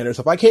same standard.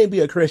 So if I can't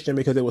be a Christian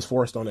because it was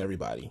forced on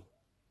everybody,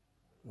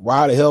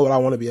 why the hell would I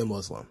want to be a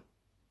Muslim?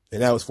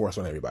 And that was forced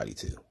on everybody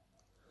too.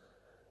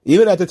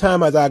 Even at the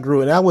time as I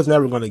grew, and I was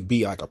never going to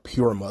be like a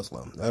pure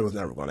Muslim. That was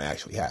never going to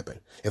actually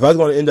happen. If I was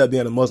going to end up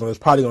being a Muslim, it's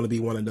probably going to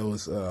be one of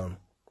those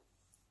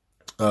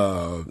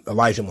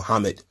Elijah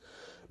Muhammad,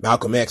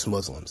 Malcolm X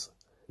Muslims,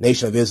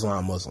 Nation of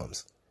Islam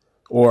Muslims,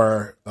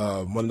 or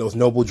one of those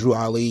Noble Drew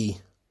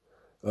Ali,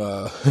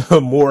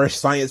 Moorish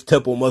Science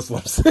Temple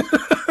Muslims.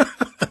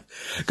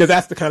 Because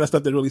that's the kind of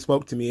stuff that really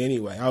spoke to me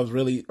anyway. I was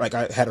really, like,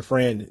 I had a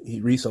friend,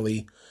 he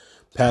recently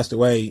passed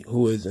away,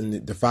 who was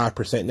in the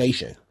 5%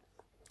 Nation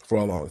for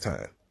a long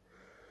time.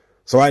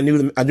 So I knew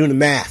the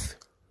math.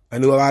 I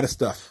knew a lot of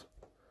stuff.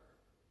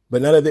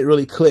 But none of it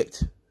really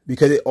clicked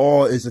because it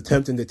all is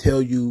attempting to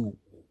tell you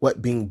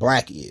what being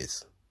black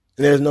is.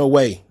 And there's no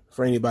way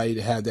for anybody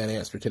to have that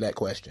answer to that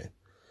question.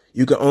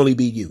 You can only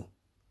be you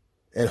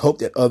and hope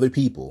that other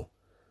people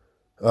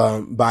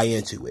buy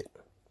into it.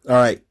 All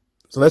right.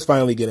 So let's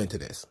finally get into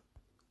this.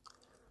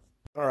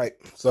 All right.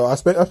 So I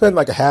spent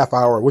like a half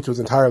hour, which was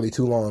entirely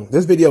too long.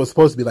 This video was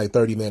supposed to be like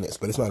 30 minutes,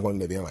 but it's not going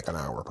to be in like an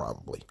hour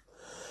probably.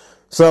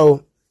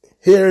 So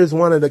here's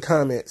one of the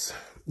comments.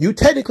 You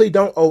technically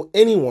don't owe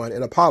anyone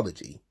an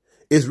apology.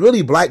 It's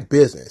really black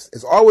business.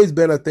 It's always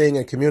been a thing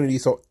in community,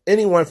 so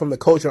anyone from the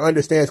culture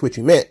understands what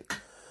you meant.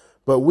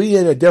 But we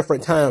in a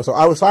different time, so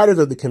outsiders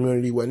of the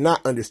community would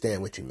not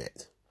understand what you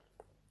meant.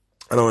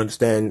 I don't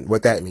understand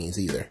what that means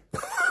either.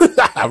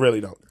 I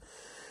really don't.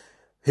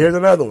 Here's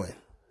another one.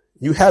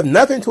 You have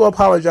nothing to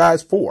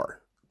apologize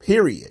for,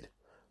 period.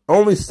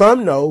 Only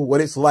some know what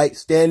it's like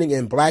standing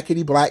in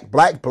blackety black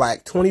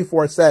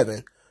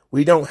 24/7.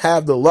 We don't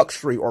have the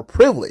luxury or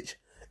privilege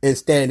in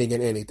standing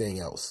in anything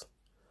else.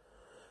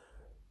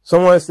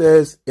 Someone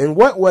says, in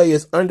what way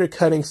is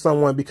undercutting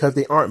someone because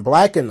they aren't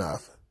black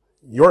enough,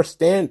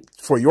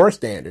 for your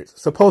standards,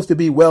 supposed to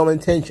be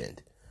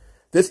well-intentioned?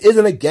 This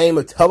isn't a game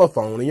of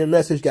telephone and your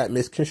message got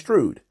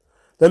misconstrued.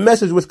 The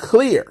message was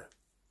clear,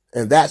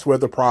 and that's where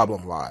the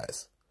problem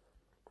lies.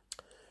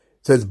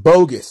 It says,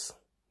 bogus.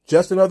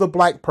 Just another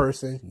black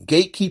person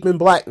gatekeeping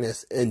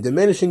blackness and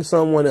diminishing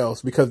someone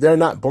else because they're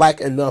not black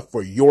enough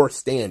for your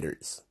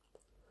standards.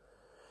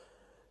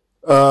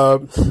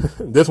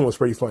 This one was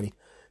pretty funny.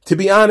 To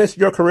be honest,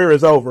 your career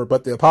is over,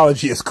 but the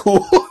apology is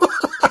cool.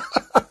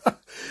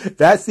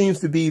 That seems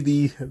to be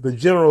the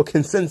general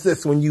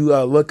consensus when you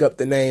look up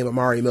the name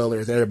Amari Miller.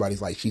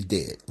 Everybody's like, she's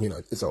dead. You know,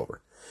 it's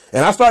over.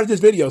 And I started this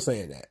video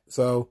saying that.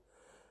 So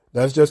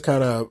that's just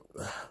kind of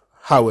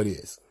how it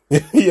is.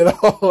 You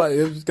know, like,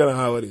 it's just kind of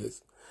how it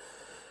is.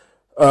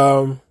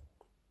 The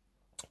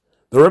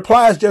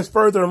replies just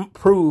further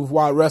prove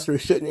why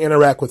wrestlers shouldn't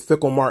interact with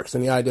fickle marks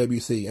in the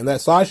IWC, and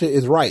that Sasha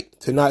is right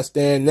to not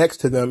stand next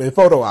to them in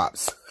photo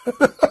ops.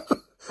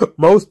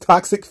 Most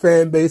toxic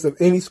fan base of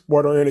any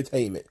sport or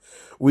entertainment.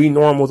 We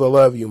normals will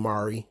love you,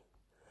 Amari.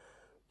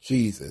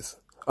 Jesus.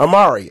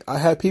 Amari, I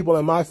have people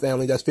in my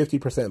family that's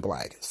 50%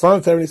 black.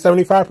 Some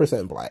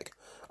 75% black.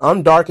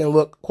 I'm dark and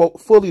look,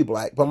 quote, fully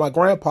black, but my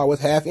grandpa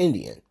was half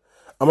Indian.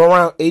 I'm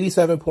around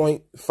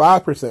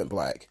 87.5%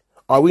 black.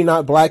 Are we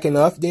not black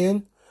enough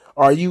then?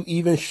 Are you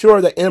even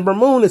sure that Ember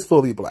Moon is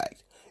fully black?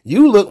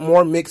 You look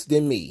more mixed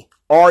than me.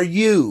 Are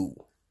you?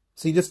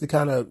 See, this is the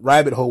kind of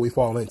rabbit hole we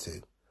fall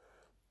into.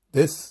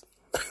 This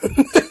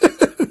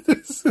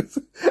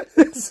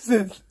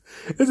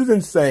is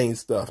insane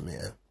stuff,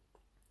 man.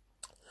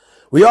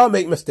 We all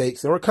make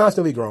mistakes and we're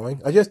constantly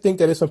growing. I just think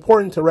that it's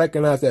important to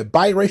recognize that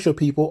biracial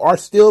people are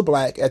still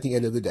black at the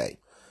end of the day.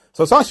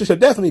 So Sasha should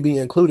definitely be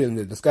included in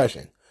the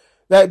discussion.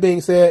 That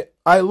being said,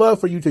 I'd love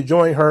for you to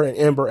join her and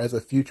Ember as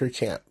a future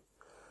champ.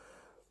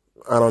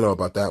 I don't know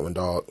about that one,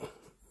 dog.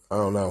 I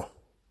don't know.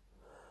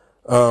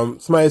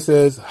 Somebody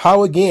says,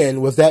 how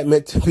again was that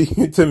meant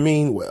to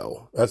mean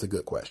well? That's a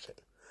good question.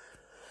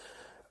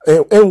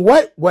 In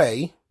what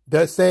way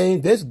does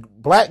saying this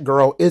black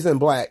girl isn't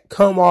black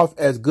come off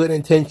as good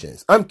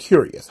intentions? I'm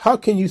curious. How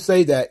can you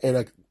say that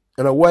in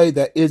a way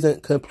that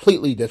isn't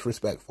completely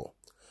disrespectful?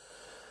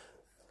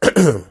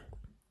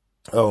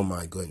 Oh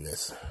my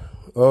goodness.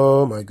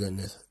 Oh my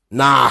goodness.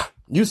 Nah,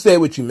 you said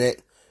what you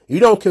meant. You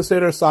don't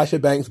consider Sasha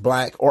Banks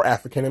black or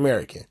African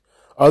American,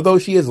 although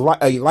she is a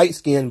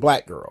light-skinned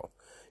black girl.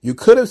 You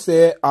could have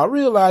said, I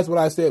realized what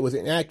I said was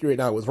inaccurate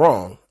and I was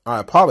wrong. I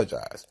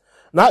apologize.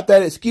 Not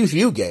that excuse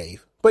you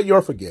gave, but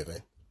you're forgiven.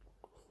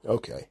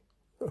 Okay.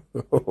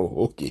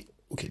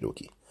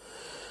 Okay.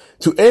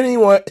 To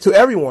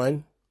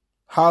everyone,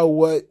 how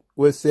what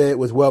was said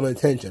was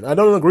well-intentioned. I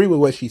don't agree with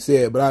what she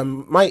said, but I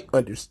might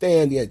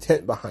understand the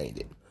intent behind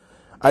it.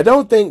 I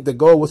don't think the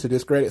goal was to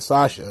discredit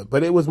Sasha,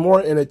 but it was more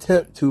an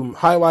attempt to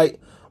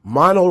highlight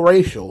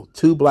monoracial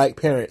two black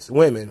parents,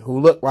 women who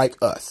look like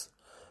us.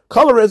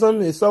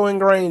 Colorism is so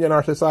ingrained in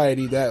our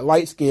society that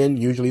light-skinned,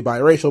 usually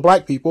biracial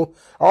black people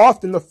are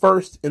often the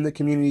first in the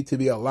community to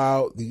be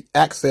allowed the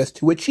access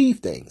to achieve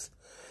things.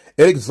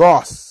 It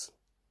exhausts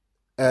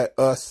at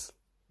us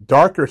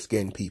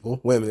darker-skinned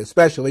people, women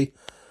especially,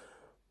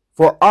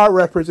 for our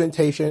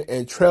representation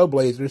and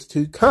trailblazers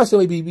to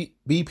constantly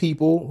be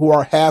people who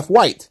are half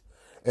white.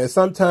 And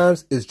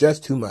sometimes it's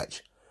just too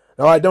much.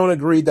 Now, I don't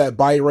agree that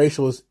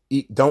biracials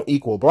don't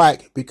equal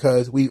black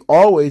because we've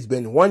always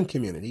been one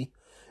community.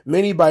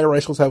 Many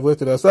biracials have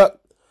lifted us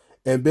up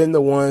and been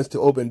the ones to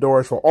open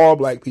doors for all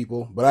black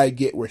people, but I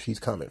get where she's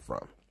coming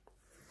from.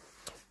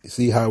 You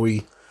see how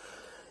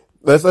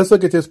let's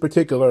look at this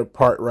particular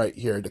part right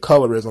here, the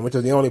colorism, which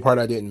is the only part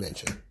I didn't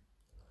mention.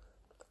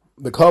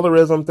 The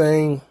colorism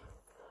thing,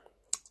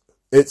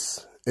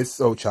 it's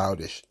so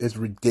childish. It's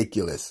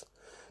ridiculous.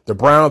 The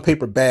brown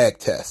paper bag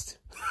test.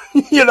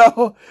 You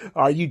know,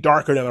 are you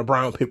darker than a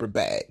brown paper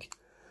bag?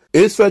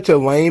 It's such a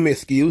lame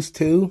excuse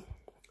too,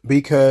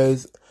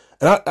 because,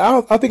 and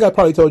I think I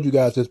probably told you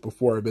guys this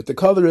before, but the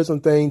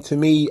colorism thing to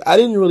me, I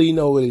didn't really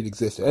know it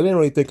existed. I didn't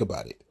really think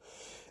about it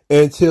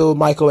until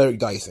Michael Eric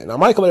Dyson. Now,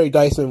 Michael Eric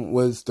Dyson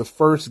was the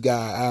first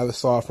guy I ever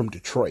saw from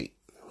Detroit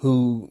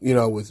who, you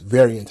know, was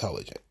very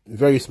intelligent,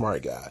 very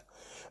smart guy. I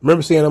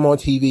remember seeing him on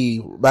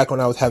TV back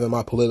when I was having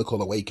my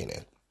political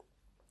awakening.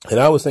 And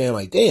I was saying,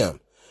 like, damn,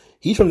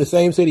 he's from the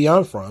same city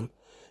I'm from.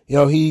 You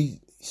know, he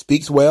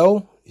speaks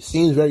well. He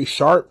seems very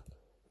sharp.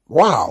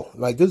 Wow.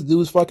 Like, this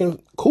dude's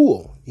fucking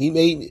cool. He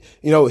made,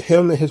 you know,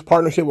 him and his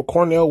partnership with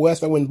Cornell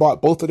West, I went and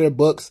bought both of their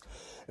books.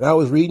 And I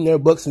was reading their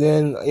books. And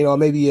then, you know,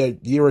 maybe a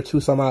year or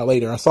two, some out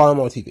later, I saw him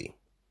on TV.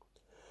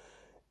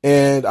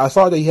 And I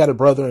saw that he had a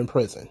brother in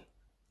prison.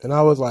 And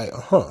I was like,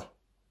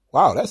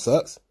 wow, that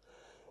sucks.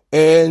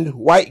 And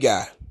white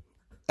guy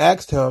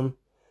asked him,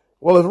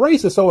 well, if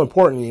race is so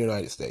important in the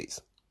United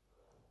States,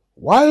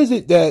 why is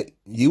it that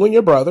you and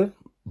your brother,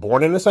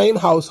 born in the same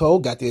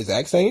household, got the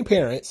exact same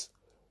parents,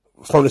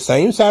 from the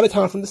same side of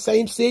town, from the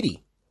same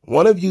city,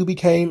 one of you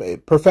became a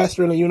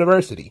professor in a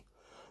university,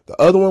 the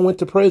other one went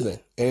to prison,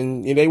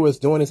 and they was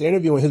doing this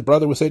interview and his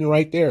brother was sitting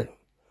right there.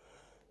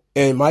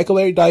 And Michael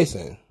Eric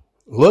Dyson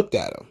looked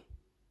at him,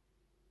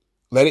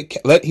 let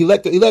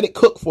it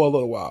cook for a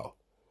little while.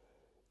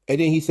 And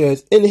then he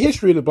says, in the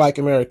history of the Black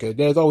America,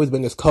 there's always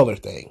been this color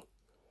thing.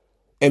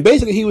 And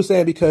basically he was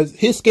saying because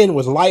his skin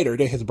was lighter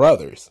than his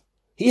brother's,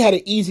 he had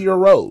an easier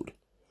road.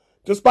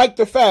 Despite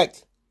the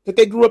fact that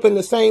they grew up in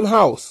the same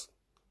house,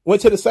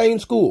 went to the same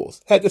schools,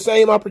 had the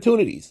same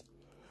opportunities.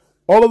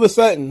 All of a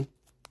sudden,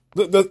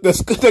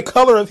 the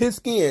color of his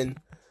skin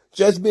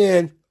just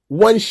being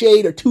one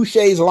shade or two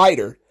shades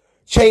lighter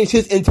changed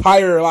his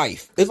entire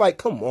life. It's like,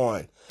 come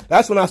on.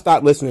 That's when I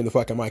stopped listening to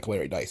fucking Michael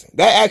Eric Dyson.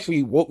 That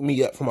actually woke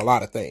me up from a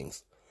lot of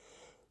things.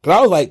 But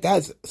I was like,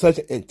 that's such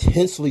an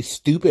intensely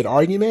stupid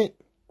argument.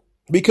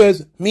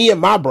 Because me and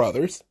my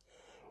brothers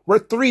were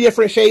 3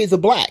 different shades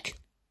of black.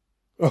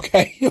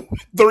 Okay?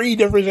 3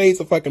 different shades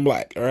of fucking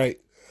black. All right?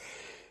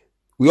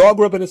 We all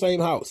grew up in the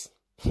same house.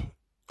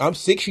 I'm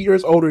 6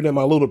 years older than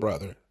my little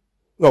brother.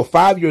 No,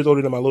 5 years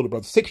older than my little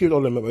brother. 6 years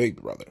older than my baby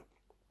brother.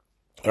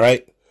 All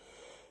right?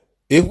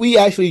 If we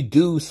actually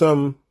do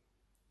some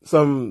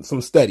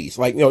studies,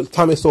 like,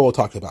 Thomas Sowell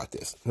talked about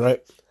this,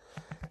 right?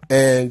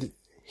 And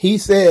he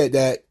said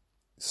that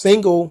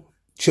single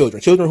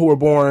children who were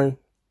born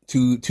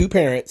to 2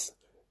 parents,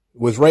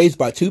 was raised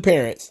by 2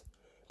 parents,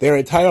 their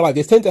entire life,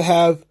 they tend to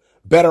have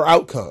better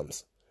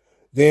outcomes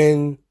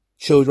than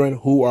children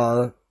who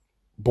are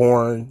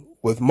born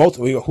with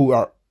multiple, who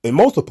are in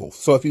multiples.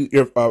 So if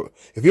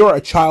you're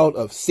a child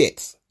of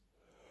 6,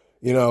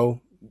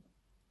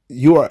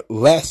 you are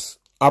less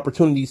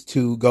opportunities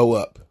to go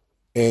up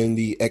in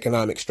the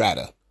economic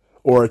strata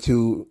or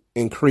to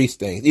increase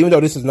things, even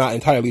though this is not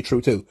entirely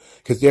true too,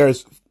 because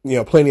there's,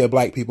 plenty of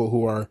black people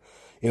who are,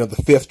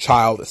 the fifth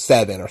child of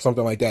 7 or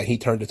something like that. He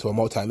turned into a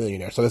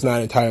multimillionaire. So it's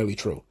not entirely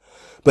true,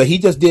 but he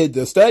just did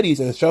the studies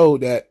and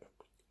showed that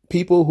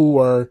people who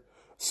were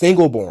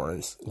single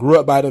borns, grew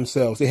up by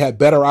themselves, they had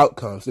better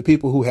outcomes than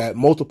people who had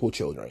multiple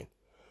children.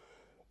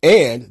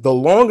 And the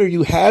longer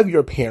you have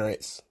your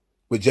parents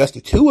with just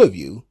the 2 of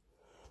you,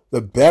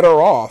 the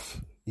better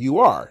off you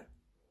are.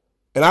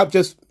 And I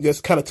just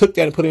kind of took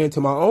that and put it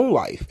into my own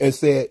life and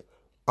said,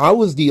 I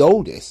was the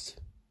oldest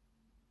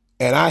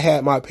and I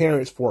had my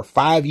parents for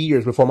 5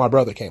 years before my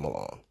brother came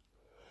along.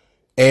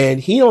 And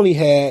he only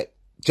had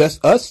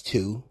just us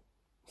 2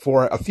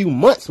 for a few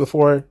months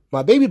before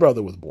my baby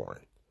brother was born.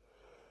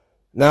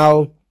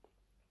 Now,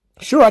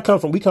 sure,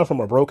 we come from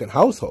a broken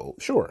household,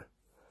 sure.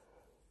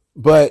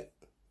 But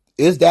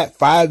is that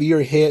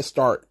 5-year head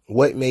start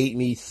what made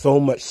me so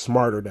much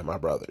smarter than my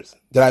brothers?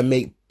 Did I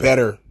make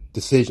better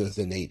decisions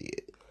than they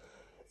did?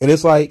 And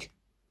it's like,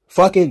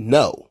 fucking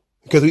no.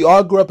 Because we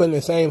all grew up in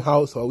the same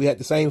household. We had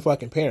the same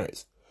fucking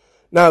parents.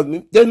 Now,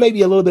 there may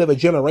be a little bit of a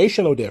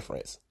generational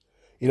difference.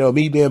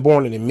 Me being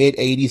born in the mid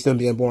 80s, them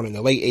being born in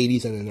the late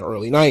 80s and in the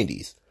early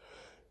 90s.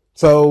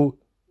 So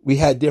we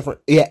had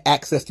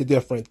access to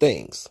different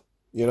things.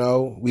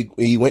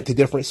 We went to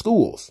different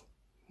schools.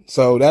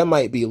 So that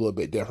might be a little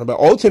bit different. But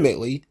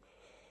ultimately,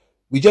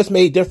 we just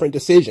made different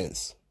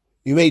decisions.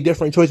 We made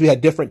different choices. We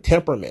had different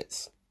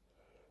temperaments.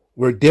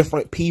 We're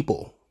different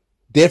people.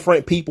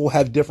 Different people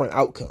have different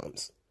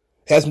outcomes.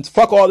 It has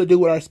fuck all to do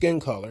with our skin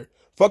color.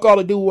 Fuck all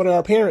to do with what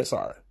our parents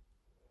are.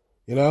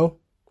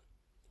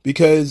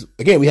 Because,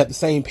 again, we have the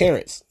same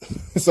parents.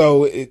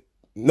 So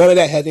none of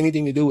that has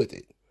anything to do with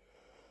it.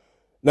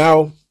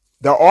 Now,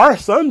 there are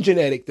some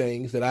genetic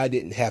things that I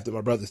didn't have that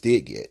my brothers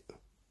did get.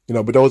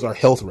 But those are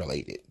health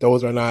related.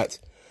 Those are not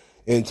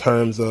in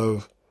terms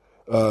of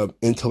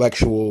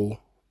intellectual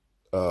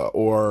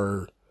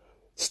or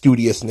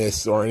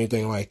studiousness or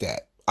anything like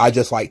that. I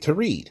just like to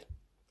read.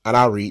 And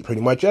I read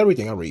pretty much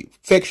everything. I read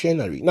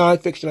fiction, I read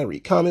nonfiction, I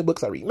read comic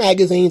books, I read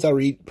magazines, I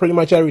read pretty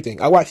much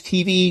everything. I watch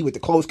TV with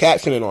the closed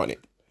captioning on it.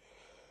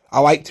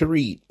 I like to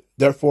read.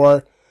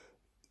 Therefore,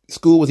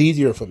 school was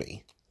easier for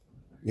me.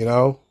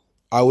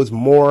 I was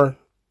more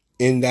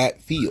in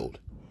that field.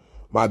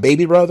 My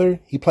baby brother,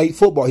 he played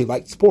football. He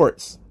liked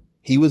sports.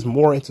 He was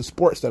more into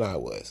sports than I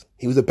was.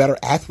 He was a better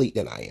athlete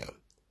than I am.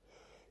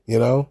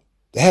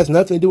 That has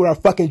nothing to do with our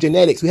fucking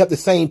genetics. We have the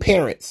same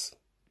parents.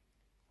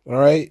 All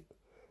right.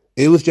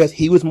 It was just,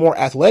 he was more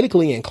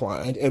athletically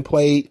inclined and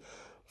played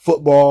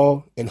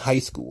football in high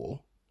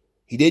school.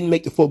 He didn't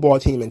make the football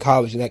team in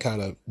college, and that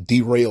kind of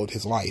derailed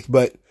his life,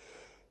 but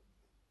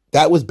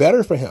that was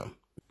better for him.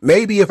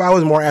 Maybe if I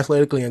was more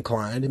athletically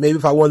inclined, maybe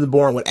if I wasn't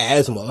born with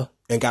asthma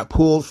and got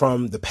pulled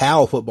from the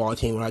PAL football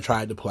team when I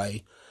tried to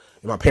play,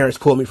 and my parents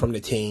pulled me from the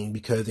team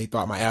because they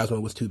thought my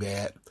asthma was too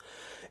bad.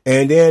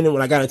 And then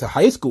when I got into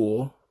high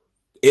school,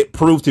 it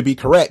proved to be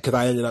correct because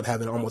I ended up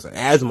having almost an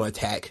asthma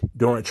attack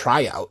during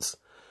tryouts.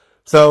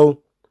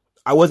 So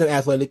I wasn't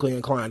athletically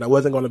inclined. I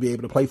wasn't going to be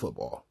able to play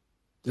football.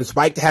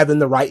 Despite having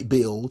the right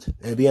build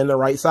and being the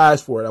right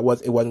size for it, it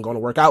wasn't going to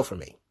work out for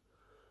me.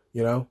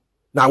 Now,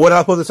 what am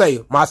I supposed to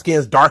say? My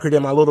skin's darker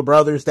than my little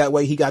brother's. That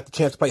way he got the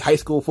chance to play high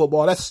school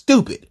football. That's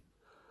stupid.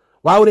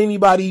 Why would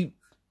anybody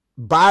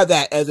buy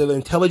that as an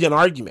intelligent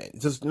argument?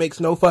 It just makes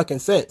no fucking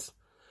sense.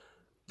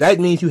 That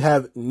means you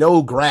have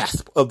no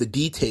grasp of the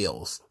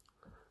details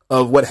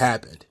of what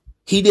happened.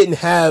 He didn't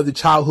have the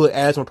childhood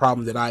asthma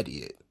problem that I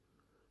did.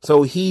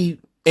 So and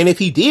if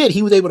he did,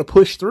 he was able to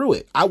push through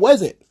it. I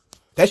wasn't.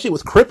 That shit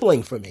was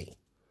crippling for me.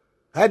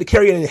 I had to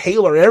carry an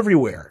inhaler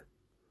everywhere.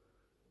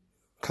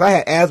 Cause I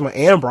had asthma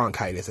and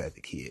bronchitis as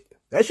a kid.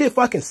 That shit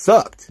fucking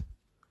sucked.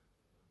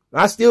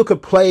 I still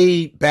could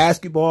play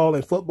basketball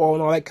and football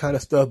and all that kind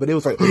of stuff, but it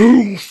was like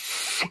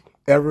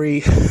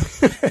every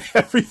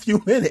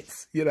few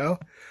minutes, But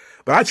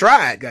I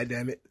tried,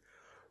 goddammit.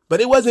 But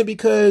it wasn't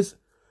because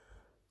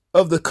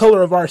of the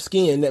color of our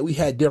skin that we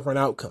had different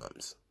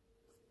outcomes.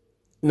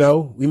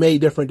 No, we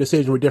made different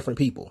decisions with different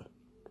people.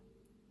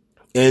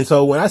 And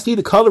so when I see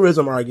the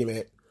colorism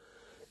argument,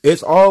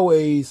 it's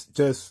always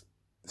just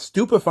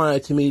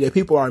stupefying to me that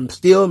people are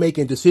still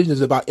making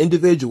decisions about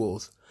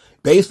individuals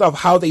based off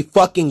how they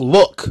fucking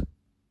look.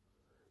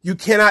 You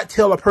cannot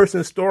tell a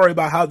person's story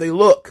about how they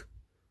look.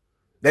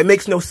 That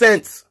makes no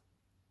sense.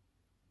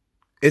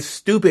 It's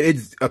stupid.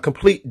 It's a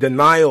complete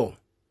denial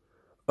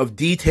of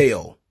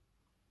detail.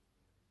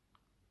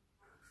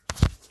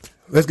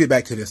 Let's get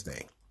back to this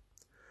thing.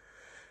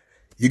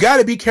 You got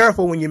to be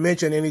careful when you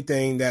mention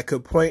anything that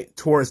could point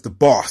towards the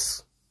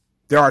boss.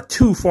 There are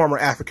 2 former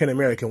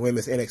African-American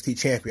women's NXT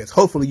champions.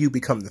 Hopefully you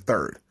become the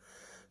 3rd.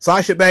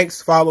 Sasha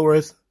Banks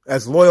followers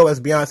as loyal as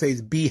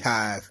Beyonce's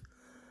Beehive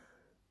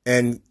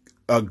and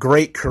a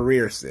great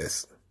career,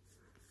 sis.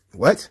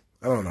 What?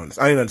 I don't know.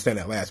 I didn't understand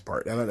that last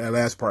part. That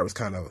last part was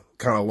kind of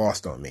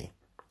lost on me.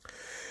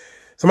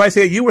 Somebody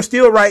said, you were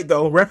still right,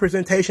 though.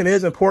 Representation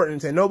is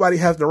important, and nobody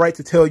has the right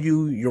to tell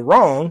you you're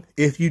wrong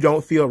if you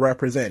don't feel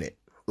represented.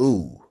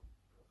 Ooh.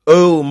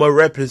 Oh, my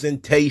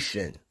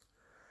representation.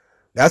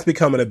 That's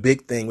becoming a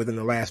big thing within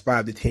the last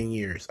 5 to 10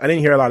 years. I didn't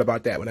hear a lot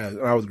about that when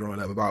I was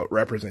growing up, about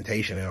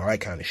representation and all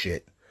that kind of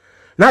shit.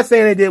 Not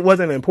saying it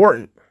wasn't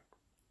important,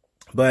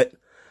 but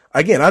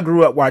again, I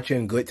grew up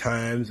watching Good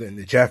Times and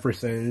the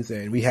Jeffersons,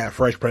 and we had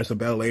Fresh Prince of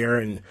Bel-Air,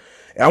 and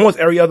almost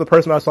every other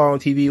person I saw on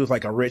TV was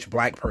like a rich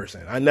black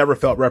person. I never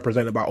felt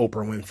represented by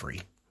Oprah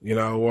Winfrey, you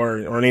know,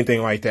 or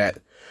anything like that.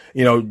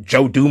 You know,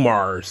 Joe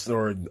Dumars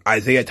or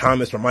Isaiah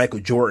Thomas or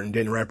Michael Jordan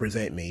didn't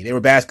represent me. They were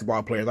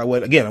basketball players. I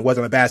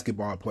wasn't a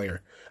basketball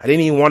player. I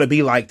didn't even want to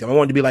be like them. I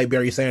wanted to be like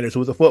Barry Sanders, who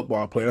was a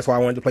football player. That's why I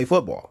wanted to play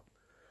football.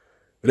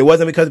 But it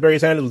wasn't because Barry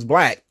Sanders was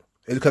black.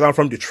 It's because I'm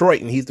from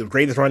Detroit and he's the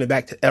greatest running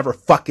back to ever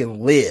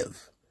fucking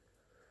live.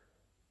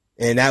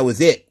 And that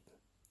was it.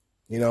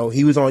 You know,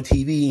 he was on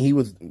TV and he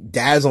was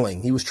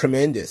dazzling. He was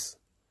tremendous.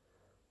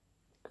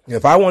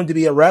 If I wanted to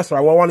be a wrestler,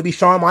 I want to be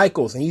Shawn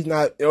Michaels, and he's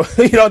not, you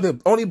know, the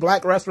only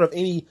black wrestler of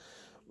any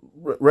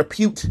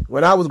repute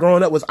when I was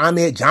growing up was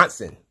Ahmed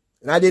Johnson.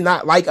 And I did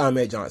not like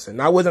Ahmed Johnson.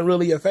 I wasn't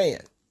really a fan.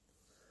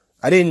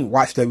 I didn't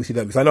watch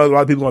WCW. So I know a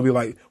lot of people are going to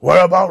be like,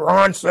 what about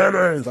Ron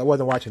Simmons? I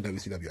wasn't watching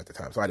WCW at the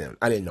time, so I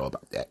didn't know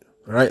about that.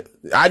 All right.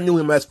 I knew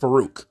him as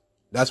Farouk.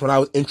 That's when I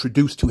was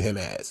introduced to him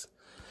as.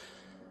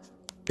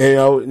 And, you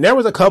know, there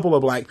was a couple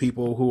of black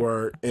people who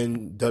were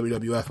in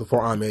WWF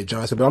before Ahmed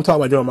Johnson, but I'm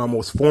talking about during my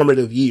most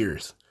formative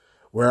years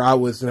where I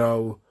was, you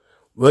know,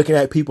 looking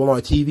at people on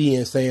TV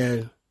and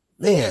saying,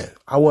 man,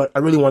 I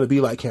really want to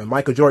be like him.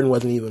 Michael Jordan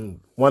wasn't even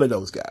one of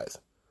those guys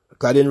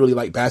because I didn't really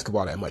like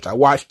basketball that much. I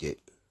watched it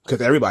because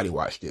everybody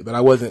watched it, but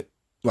I wasn't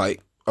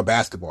like a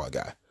basketball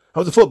guy. I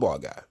was a football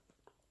guy.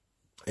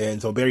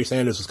 And so Barry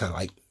Sanders was kind of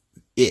like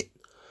it.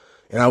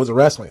 And I was a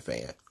wrestling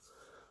fan.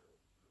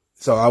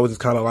 So I was just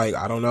kind of like,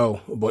 I don't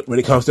know. But when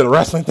it comes to the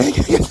wrestling thing,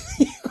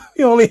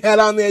 he only had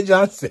Ahmed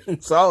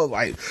Johnson. So I was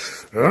like,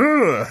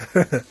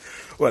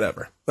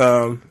 whatever.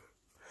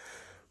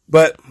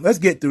 But let's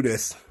get through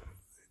this.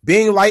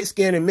 Being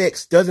light-skinned and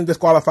mixed doesn't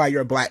disqualify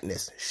your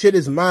blackness. Shit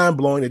is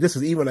mind-blowing that this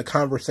is even a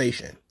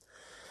conversation.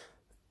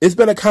 It's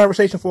been a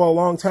conversation for a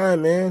long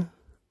time, man.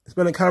 It's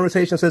been a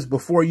conversation since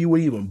before you were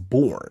even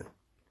born.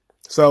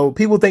 So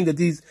people think that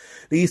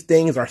these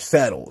things are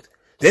settled.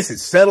 This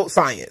is settled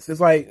science. It's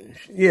like,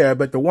 yeah,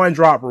 but the one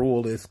drop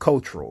rule is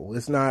cultural.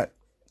 It's not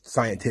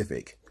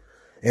scientific.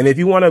 And if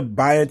you want to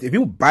buy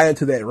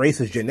into that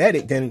race is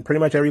genetic, then pretty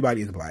much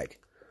everybody is black.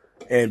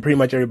 And pretty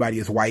much everybody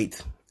is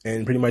white.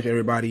 And pretty much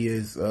everybody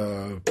is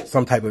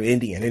some type of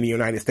Indian in the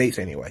United States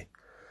anyway.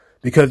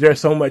 Because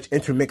there's so much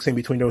intermixing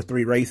between those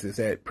three races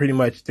that pretty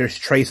much there's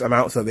trace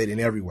amounts of it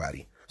in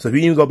everybody. So if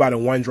you even go by the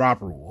one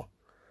drop rule,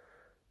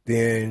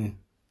 then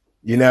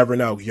you never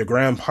know. Your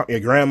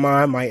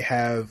grandma might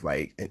have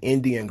like an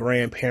Indian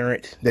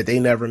grandparent that they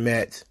never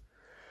met.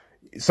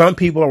 Some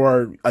people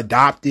are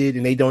adopted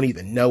and they don't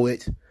even know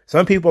it.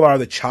 Some people are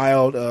the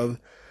child of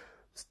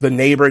the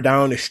neighbor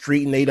down the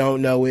street and they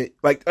don't know it.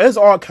 Like there's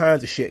all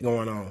kinds of shit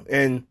going on.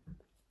 And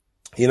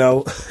you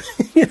know,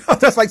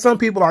 that's like some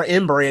people are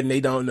inbred and they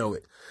don't know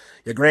it.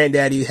 Your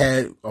granddaddy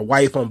had a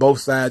wife on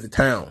both sides of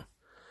town.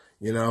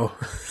 You know,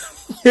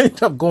 you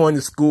end up going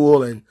to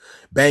school and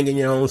banging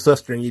your own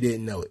sister and you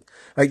didn't know it.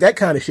 Like that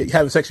kind of shit. You're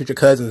having sex with your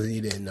cousins and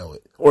you didn't know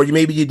it. Or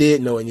maybe you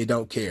did know it and you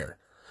don't care.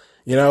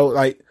 You know,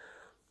 like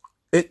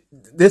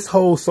this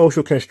whole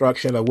social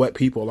construction of what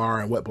people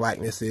are and what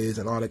blackness is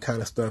and all that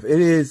kind of stuff,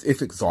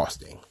 it's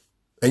exhausting.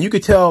 And you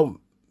could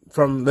tell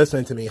from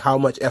listening to me how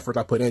much effort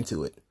I put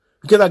into it.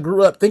 Because I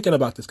grew up thinking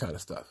about this kind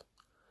of stuff.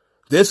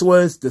 This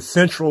was the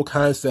central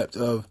concept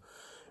of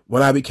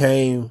when I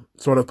became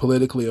sort of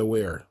politically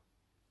aware,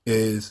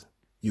 is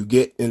you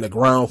get in the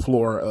ground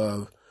floor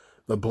of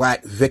the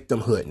black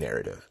victimhood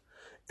narrative.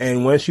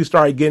 And once you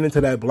start getting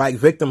into that black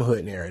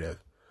victimhood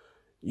narrative,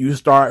 you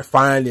start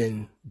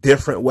finding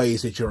different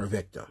ways that you're a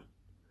victim.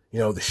 You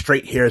know, the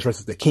straight hairs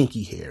versus the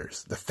kinky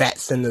hairs, the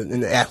fats and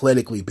the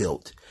athletically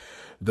built,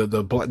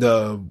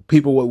 the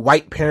people with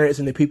white parents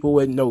and the people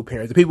with no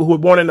parents, the people who were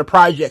born in the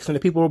projects and the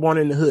people who were born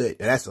in the hood.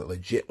 And that's a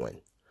legit one.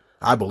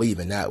 I believe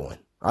in that one.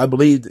 I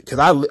believe, because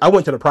I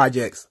went to the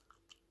projects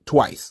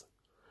twice.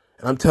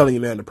 And I'm telling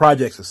you, man, the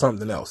projects is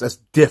something else. That's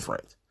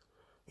different.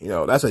 You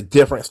know, that's a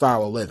different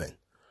style of living.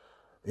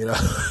 You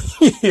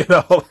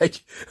know,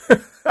 like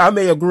I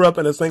may have grew up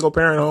in a single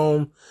parent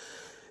home,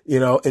 you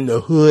know, in the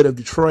hood of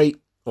Detroit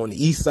on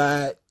the east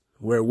side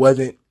where it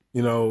wasn't,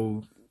 you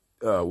know,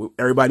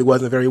 everybody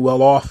wasn't very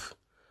well off,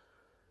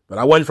 but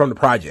I wasn't from the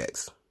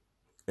projects,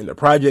 and the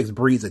projects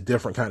breeds a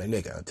different kind of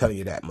nigga. I'm telling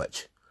you that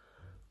much.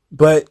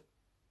 But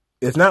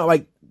it's not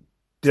like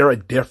they're a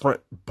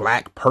different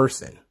black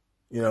person,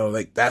 you know,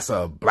 like that's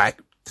a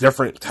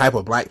different type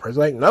of black person.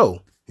 Like,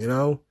 no, you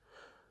know,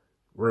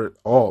 we're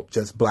all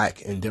just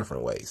black in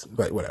different ways,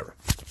 but whatever.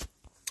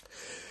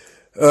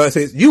 It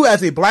says, you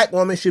as a black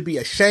woman should be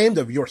ashamed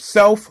of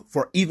yourself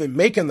for even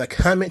making the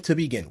comment to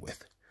begin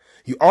with.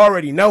 You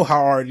already know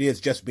how hard it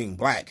is just being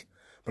black,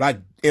 but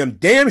I am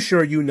damn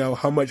sure you know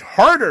how much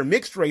harder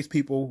mixed race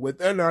people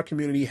within our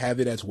community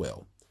have it as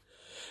well.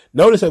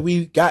 Notice that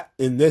we got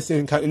in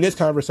this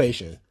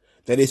conversation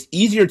that it's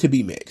easier to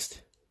be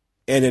mixed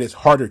and that it's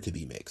harder to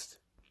be mixed.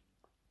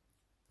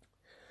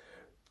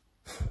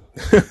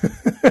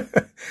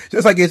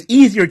 Just like it's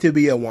easier to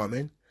be a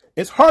woman,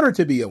 it's harder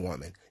to be a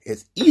woman.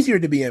 It's easier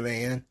to be a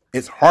man,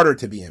 it's harder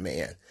to be a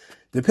man.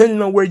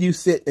 Depending on where you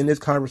sit in this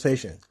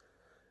conversation,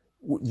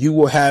 you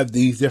will have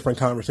these different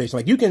conversations.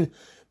 Like you can,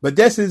 but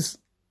this is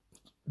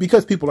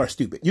because people are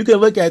stupid. You can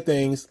look at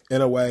things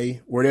in a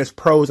way where there's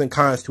pros and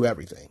cons to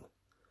everything.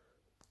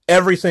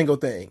 Every single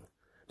thing.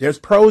 There's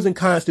pros and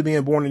cons to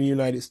being born in the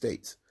United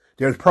States.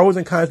 There's pros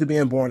and cons to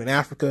being born in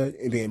Africa,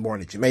 and being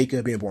born in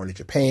Jamaica, being born in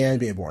Japan,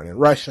 being born in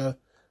Russia,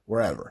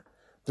 wherever.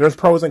 There's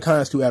pros and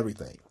cons to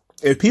everything.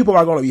 If people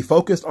are going to be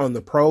focused on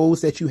the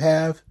pros that you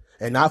have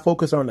and not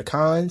focused on the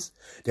cons,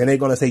 then they're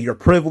going to say you're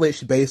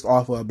privileged based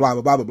off of blah,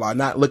 blah, blah, blah, blah,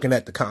 not looking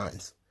at the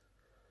cons.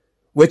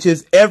 Which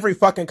is every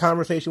fucking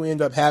conversation we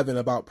end up having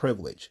about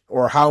privilege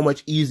or how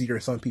much easier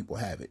some people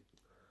have it.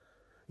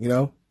 You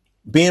know,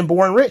 being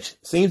born rich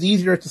seems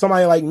easier to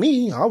somebody like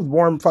me. I was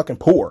born fucking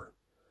poor,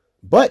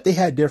 but they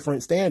had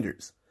different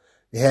standards.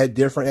 They had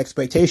different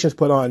expectations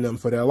put on them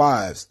for their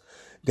lives.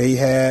 They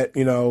had,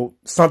 you know,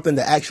 something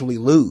to actually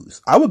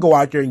lose. I would go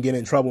out there and get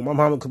in trouble with my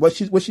mama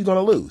because what's she going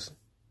to lose?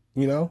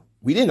 You know,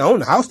 we didn't own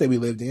the house that we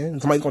lived in.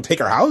 Somebody's going to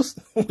take our house.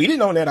 We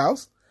didn't own that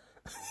house.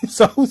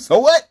 So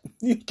what?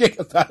 You kick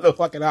us out of the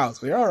fucking house.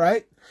 We're all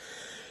right.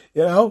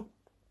 You know,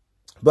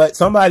 but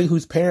somebody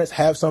whose parents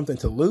have something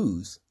to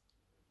lose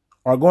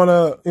are going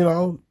to, you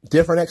know,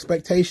 different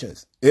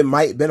expectations. It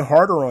might have been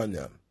harder on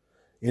them.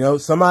 You know,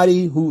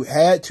 somebody who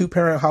had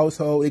 2-parent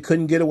household, it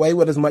couldn't get away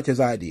with as much as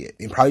I did.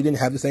 They probably didn't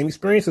have the same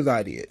experience as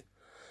I did,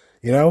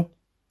 you know,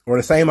 or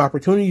the same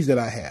opportunities that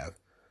I have.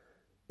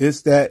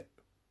 It's that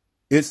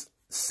it's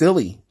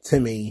silly to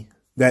me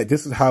that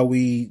this is how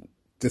we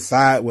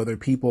decide whether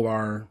people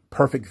are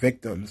perfect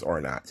victims or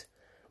not.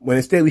 When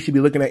instead we should be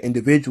looking at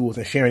individuals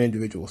and sharing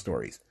individual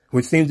stories,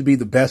 which seems to be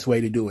the best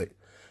way to do it.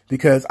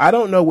 Because I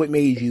don't know what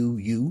made you,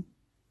 you.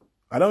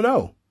 I don't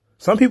know.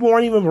 Some people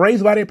weren't even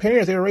raised by their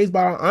parents. They were raised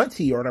by an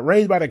auntie or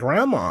raised by their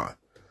grandma.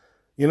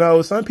 You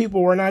know, some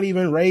people were not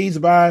even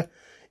raised by,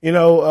 you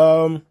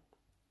know,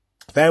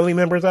 family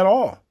members at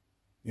all.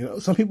 You know,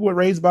 some people were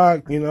raised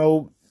by, you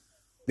know,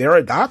 they're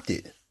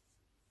adopted.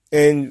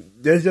 And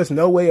there's just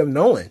no way of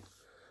knowing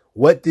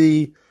what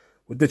the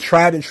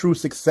tried and true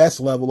success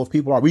level of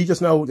people are. We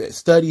just know that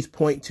studies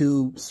point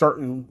to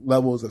certain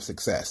levels of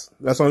success.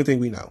 That's the only thing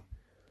we know.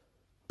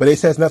 But it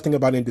says nothing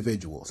about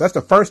individuals. That's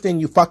the first thing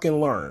you fucking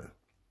learn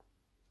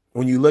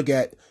when you look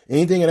at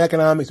anything in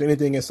economics or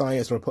anything in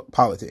science or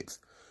politics.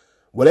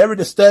 Whatever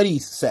the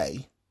studies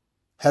say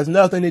has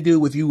nothing to do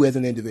with you as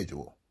an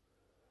individual.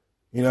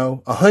 You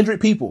know, 100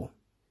 people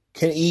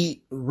can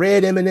eat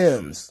red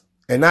M&Ms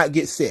and not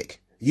get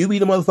sick. You be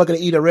the motherfucker to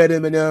eat a red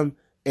M&M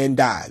and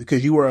die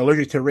because you were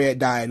allergic to red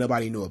dye and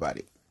nobody knew about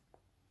it.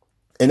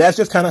 And that's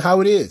just kind of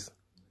how it is.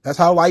 That's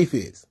how life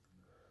is.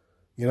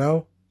 You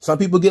know, some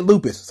people get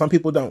lupus. Some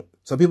people don't.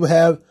 Some people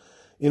have,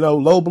 you know,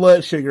 low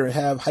blood sugar and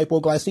have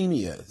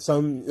hypoglycemia.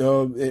 Some,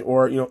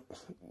 or, you know,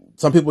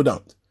 some people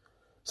don't.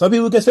 Some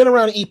people can sit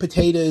around and eat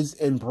potatoes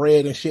and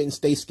bread and shit and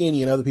stay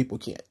skinny and other people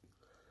can't.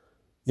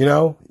 You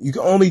know, you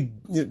can only,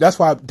 that's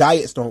why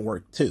diets don't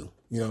work too.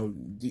 You know,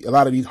 a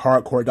lot of these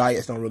hardcore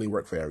diets don't really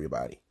work for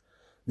everybody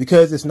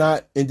because it's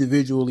not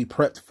individually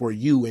prepped for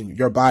you and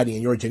your body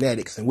and your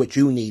genetics and what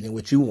you need and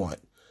what you want.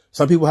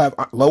 Some people have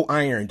low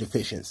iron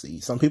deficiency.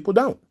 Some people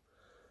don't.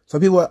 Some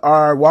people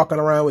are walking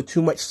around with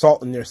too much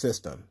salt in their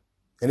system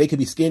and they could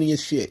be skinny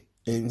as shit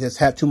and just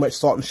have too much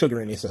salt and sugar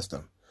in their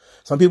system.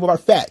 Some people are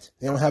fat.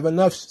 They don't have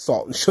enough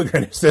salt and sugar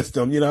in their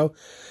system, you know,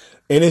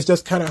 and it's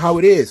just kind of how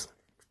it is.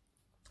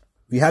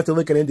 We have to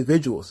look at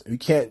individuals. We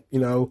can't, you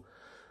know,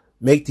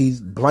 make these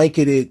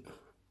blanketed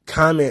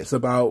comments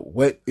about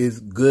what is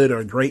good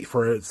or great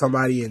for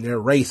somebody in their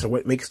race or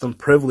what makes them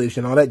privileged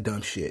and all that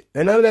dumb shit.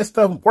 And none of that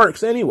stuff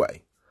works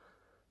anyway.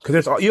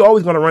 Because you're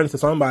always going to run into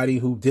somebody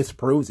who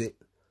disproves it.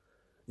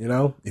 You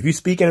know, if you're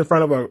speaking in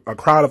front of a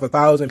crowd of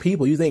 1,000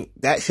 people, you think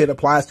that shit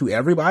applies to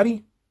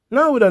everybody?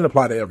 No, it doesn't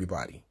apply to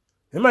everybody.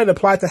 It might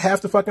apply to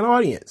half the fucking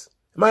audience.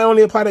 It might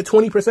only apply to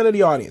 20% of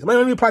the audience. It might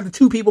only apply to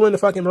 2 people in the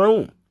fucking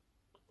room.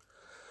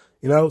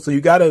 You know, so you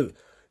got to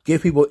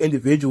give people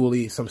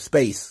individually some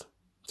space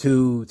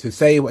to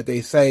say what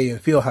they say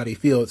and feel how they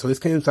feel. So this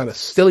seems kind of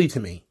silly to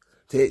me.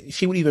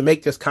 She would even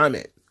make this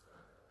comment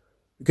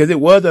because it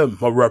was a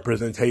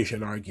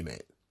representation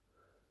argument.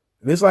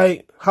 And it's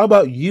like, how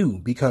about you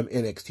become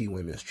NXT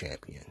Women's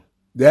Champion?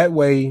 That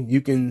way you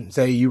can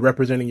say you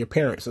representing your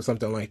parents or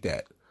something like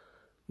that,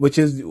 which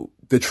is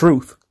the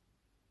truth.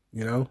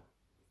 You know,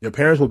 your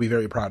parents will be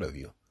very proud of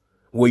you.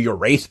 Will your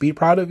race be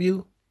proud of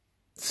you?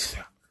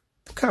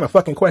 What kind of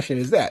fucking question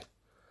is that?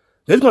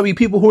 There's going to be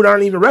people who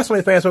aren't even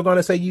wrestling fans who are going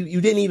to say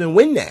you didn't even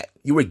win that.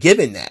 You were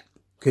given that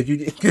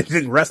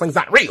because wrestling's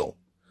not real.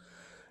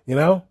 You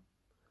know?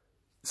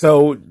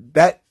 So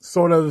that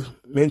sort of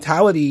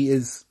mentality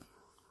is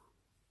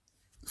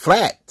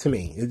flat to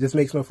me. It just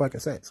makes no fucking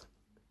sense.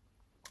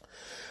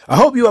 I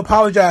hope you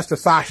apologize to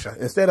Sasha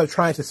instead of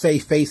trying to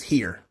save face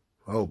here.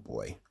 Oh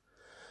boy.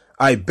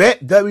 I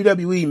bet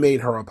WWE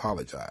made her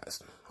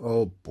apologize.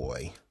 Oh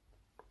boy.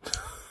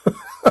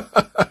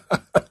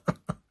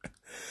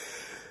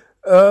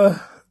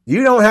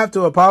 You don't have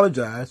to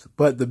apologize,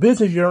 but the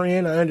business you're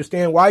in, I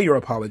understand why you're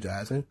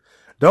apologizing.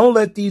 Don't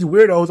let these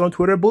weirdos on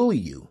Twitter bully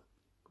you.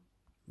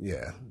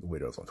 Yeah, the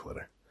weirdos on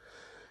Twitter.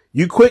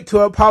 You quick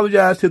to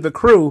apologize to the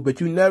crew, but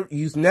you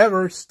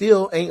never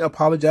still ain't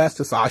apologized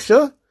to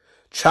Sasha.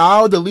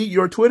 Child, delete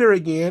your Twitter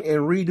again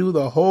and redo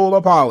the whole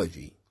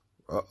apology.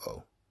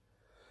 Uh-oh.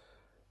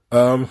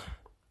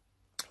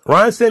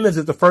 Ron Simmons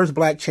is the first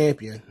black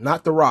champion,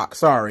 not The Rock.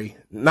 Sorry.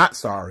 Not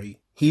sorry.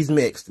 He's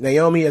mixed.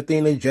 Naomi,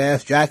 Athena,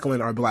 Jazz,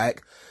 Jacqueline are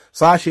black.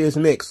 Sasha is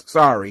mixed.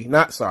 Sorry.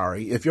 Not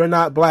sorry. If you're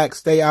not black,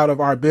 stay out of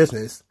our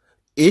business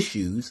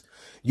issues.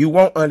 You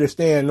won't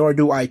understand, nor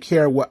do I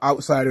care what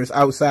outsiders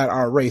outside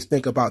our race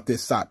think about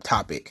this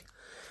topic.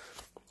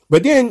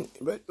 But then,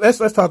 let's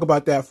talk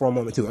about that for a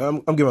moment too.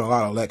 I'm giving a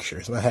lot of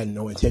lectures, and I had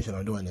no intention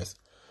on doing this.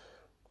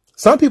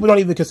 Some people don't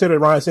even consider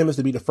Ron Simmons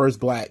to be the first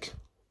black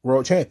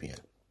world champion,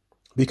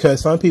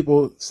 because some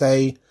people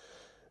say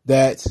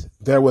that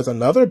there was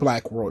another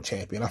black world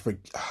champion.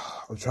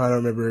 I'm trying to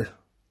remember.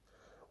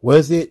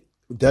 Was it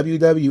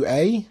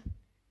WWA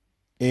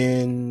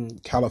in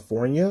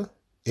California?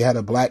 It had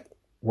a black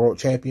world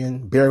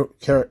champion. I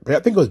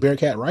think it was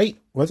Bearcat Wright,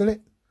 wasn't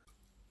it?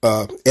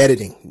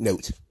 Editing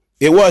note.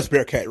 It was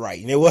Bearcat Wright,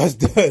 and it was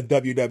the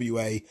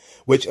WWA,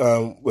 which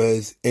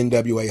was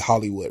NWA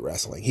Hollywood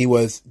Wrestling. He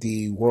was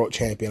the world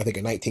champion, I think,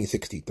 in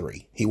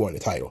 1963. He won the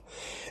title.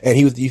 And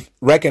he was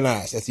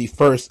recognized as the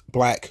first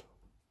black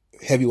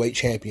heavyweight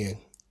champion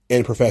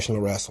in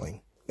professional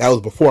wrestling. That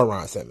was before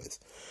Ron Simmons.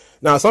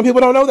 Now, some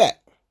people don't know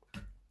that.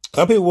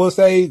 Some people will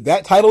say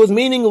that title is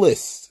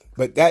meaningless.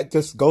 But that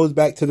just goes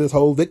back to this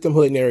whole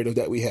victimhood narrative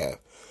that we have.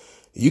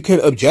 You can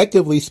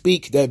objectively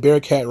speak that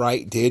Bearcat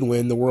Wright did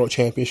win the world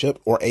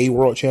championship, or a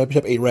world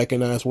championship, a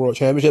recognized world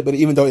championship, but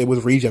even though it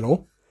was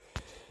regional.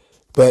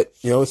 But,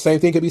 you know, the same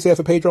thing could be said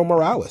for Pedro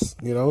Morales.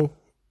 You know,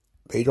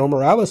 Pedro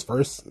Morales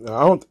first.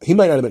 He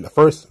might not have been the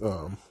first,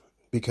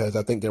 because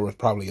I think there was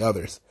probably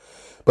others.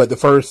 But the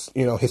first,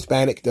 you know,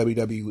 Hispanic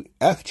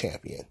WWF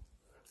champion.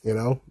 You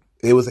know,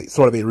 it was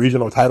sort of a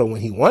regional title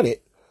when he won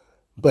it,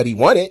 but he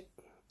won it.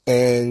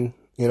 And,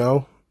 you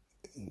know,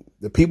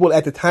 the people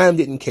at the time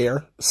didn't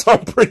care. So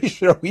I'm pretty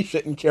sure we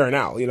shouldn't care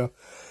now, you know.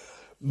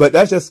 But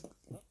that just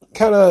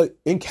kind of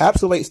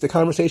encapsulates the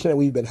conversation that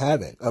we've been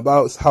having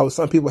about how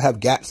some people have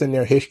gaps in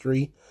their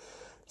history.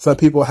 Some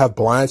people have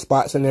blind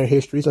spots in their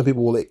history. Some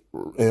people will, you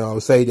know,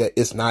 say that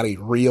it's not a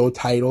real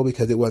title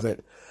because it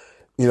wasn't,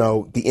 you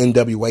know, the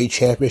NWA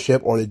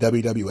championship or the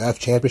WWF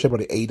championship or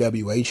the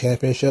AWA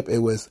championship. It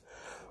was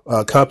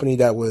a company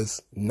that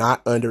was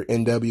not under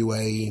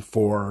NWA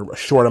for a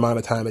short amount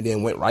of time and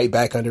then went right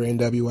back under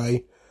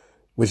NWA,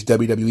 which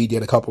WWE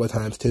did a couple of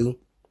times too.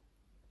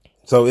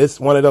 So it's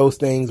one of those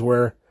things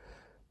where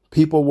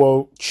people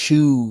will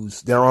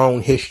choose their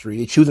own history.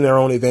 They're choosing their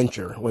own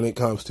adventure when it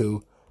comes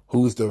to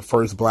who's the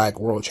first black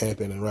world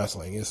champion in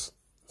wrestling. It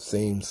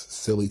seems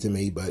silly to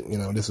me, but, you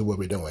know, this is what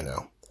we're doing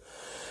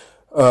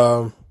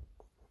now.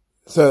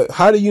 So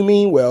how do you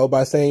mean well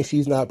by saying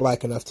she's not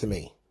black enough to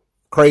me?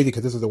 Crazy,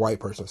 because this is a white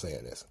person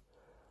saying this,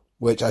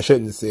 which I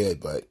shouldn't have said,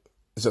 but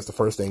it's just the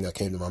first thing that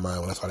came to my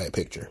mind when I saw that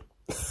picture.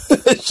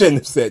 I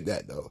shouldn't have said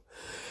that, though.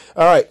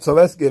 All right, so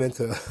let's get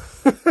into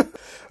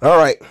all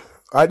right.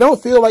 I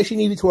don't feel like she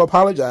needed to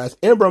apologize.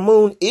 Ember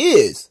Moon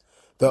is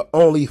the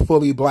only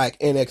fully black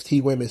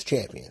NXT Women's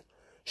Champion.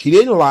 She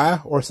didn't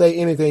lie or say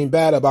anything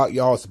bad about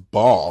y'all's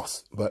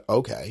boss, but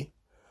okay.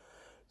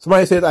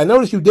 Somebody says, I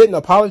noticed you didn't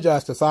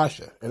apologize to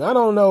Sasha, and I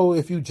don't know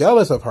if you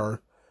jealous of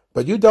her,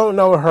 but you don't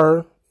know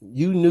her.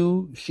 You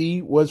knew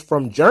she was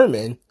from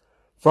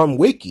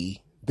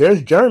Wiki.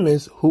 There's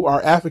Germans who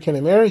are African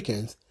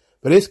Americans,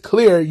 but it's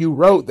clear you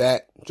wrote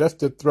that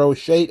just to throw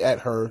shade at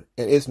her,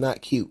 and it's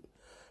not cute.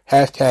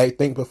 Hashtag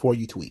think before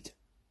you tweet.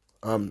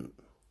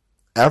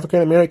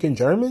 African American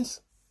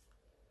Germans?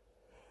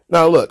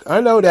 Now look,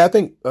 I know that I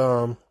think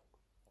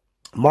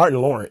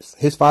Martin Lawrence,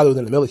 his father was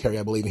in the military,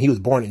 I believe, and he was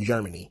born in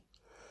Germany.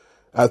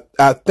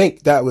 I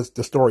think that was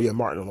the story of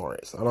Martin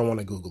Lawrence. I don't want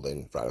to Google it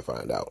and try to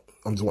find out.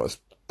 I just want to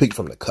speak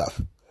from the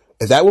cuff.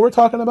 Is that what we're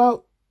talking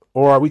about?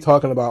 Or are we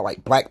talking about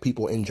like black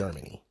people in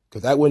Germany?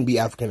 Because that wouldn't be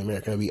African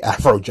American, it would be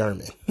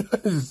Afro-German.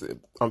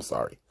 I'm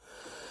sorry.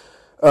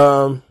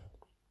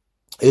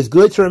 It's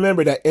good to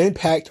remember that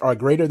impact are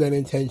greater than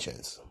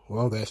intentions.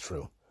 Well, that's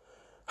true.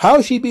 How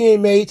is she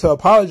being made to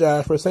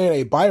apologize for saying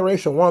a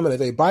biracial woman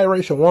is a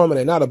biracial woman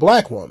and not a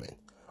black woman?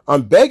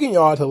 I'm begging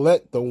y'all to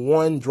let the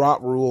one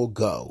drop rule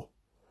go.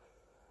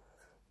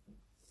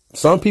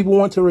 Some people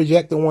want to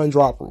reject the one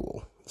drop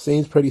rule.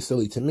 Seems pretty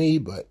silly to me,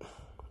 but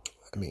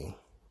I mean,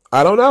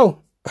 I don't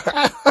know.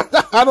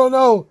 I don't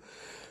know.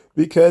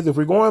 Because if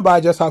we're going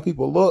by just how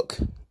people look,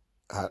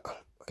 I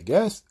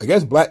guess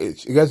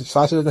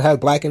Sasha doesn't have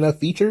black enough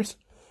features.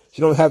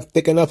 She don't have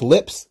thick enough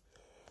lips.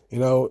 You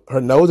know, her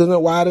nose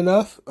isn't wide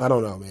enough. I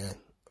don't know,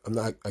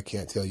 man. I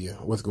can't tell you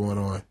what's going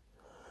on.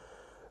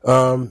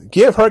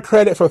 Give her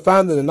credit for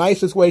finding the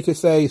nicest way to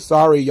say,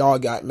 sorry, y'all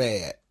got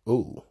mad.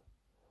 Ooh.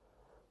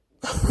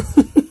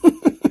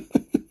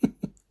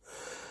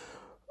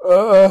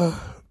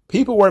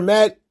 People were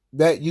mad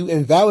that you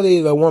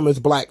invalidated a woman's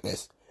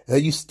blackness, and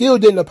that you still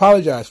didn't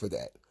apologize for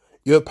that.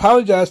 You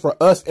apologized for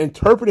us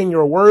interpreting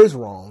your words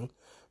wrong,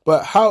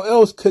 but how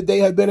else could they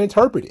have been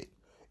interpreted?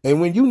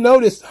 And when you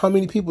noticed how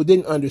many people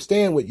didn't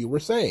understand what you were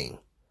saying,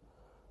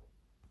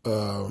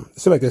 it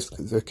seems like this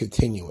is a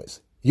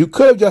continuance. You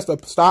could have just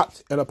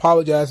stopped and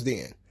apologized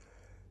then.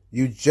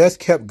 You just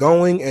kept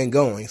going and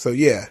going. So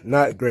yeah,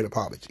 not a great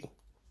apology.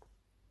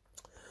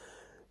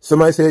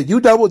 Somebody said, you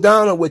doubled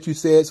down on what you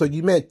said, so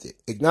you meant it.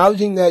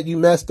 Acknowledging that you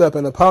messed up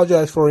and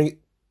apologize for it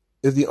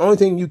is the only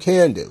thing you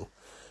can do.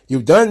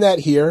 You've done that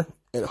here,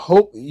 and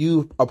hope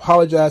you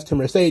apologize to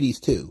Mercedes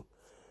too.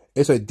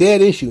 It's a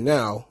dead issue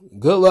now.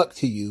 Good luck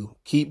to you.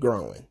 Keep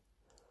growing.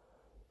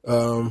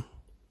 Oh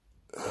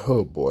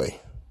boy.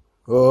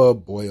 Oh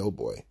boy, oh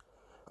boy.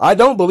 I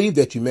don't believe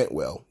that you meant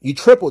well. You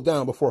tripled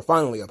down before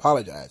finally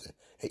apologizing.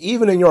 And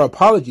even in your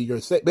apology,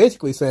 you're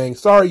basically saying,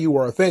 sorry you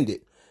were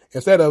offended,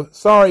 instead of,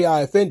 sorry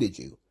I offended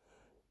you.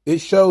 It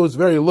shows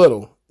very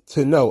little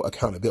to no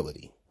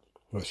accountability.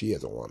 Well, she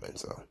is a woman,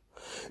 so.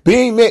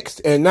 Being mixed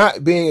and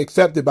not being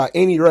accepted by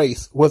any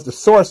race was the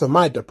source of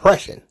my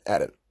depression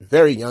at a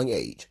very young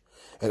age.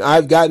 And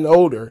I've gotten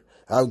older.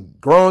 I've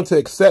grown to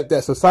accept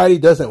that society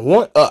doesn't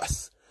want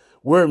us.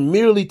 We're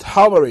merely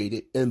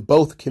tolerated in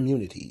both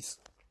communities.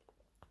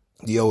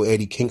 The old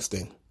Eddie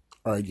Kingston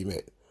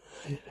argument.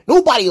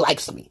 Nobody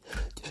likes me.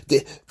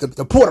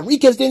 The Puerto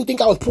Ricans didn't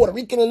think I was Puerto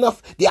Rican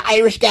enough. The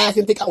Irish guys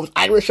didn't think I was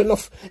Irish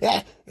enough.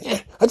 Yeah.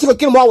 I just gonna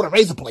get them all with a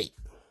razor blade.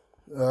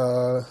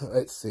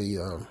 Let's see.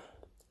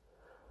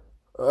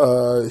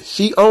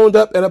 She owned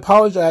up and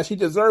apologized. She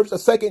deserves a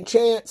second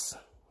chance.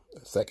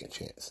 A second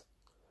chance.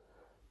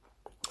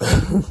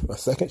 A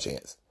second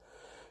chance.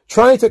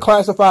 Trying to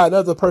classify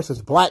another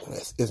person's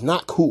blackness is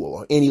not cool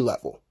on any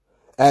level.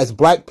 As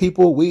black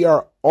people, we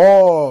are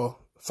all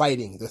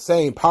fighting the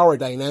same power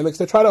dynamics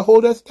that try to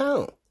hold us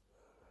down.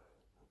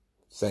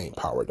 Same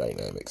power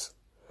dynamics.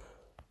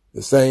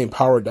 The same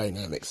power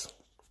dynamics.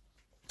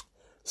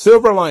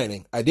 Silver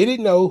lining. I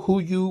didn't know who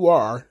you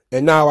are,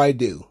 and now I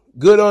do.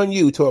 Good on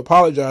you to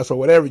apologize for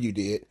whatever you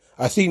did.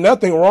 I see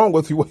nothing wrong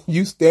with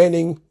you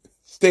stating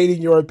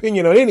your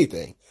opinion on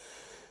anything.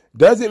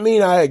 Doesn't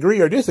mean I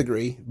agree or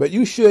disagree, but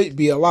you should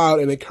be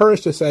allowed and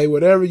encouraged to say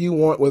whatever you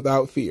want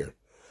without fear.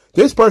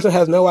 This person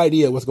has no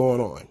idea what's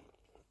going on,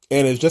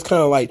 and is just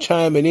kind of like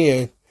chiming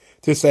in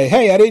to say,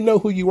 hey, I didn't know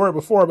who you were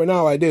before, but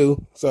now I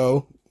do.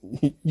 So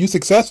you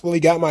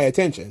successfully got my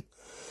attention.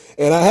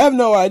 And I have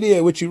no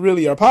idea what you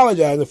really are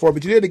apologizing for,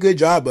 but you did a good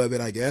job of it,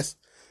 I guess.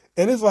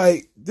 And it's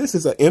like, this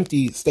is an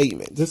empty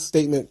statement. This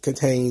statement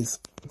contains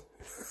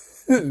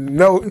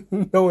no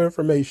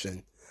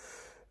information.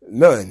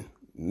 None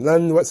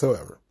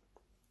whatsoever.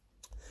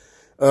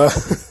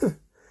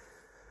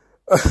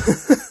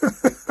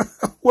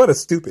 What a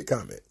stupid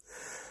comment.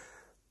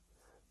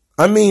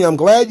 I mean, I'm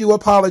glad you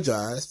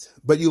apologized,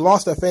 but you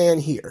lost a fan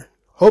here.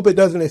 Hope it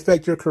doesn't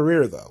affect your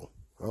career, though.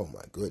 Oh,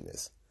 my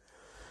goodness.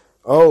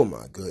 Oh,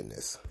 my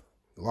goodness.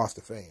 Lost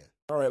a fan.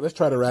 All right, let's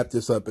try to wrap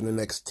this up in the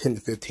next 10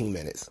 to 15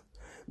 minutes.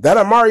 That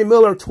Amari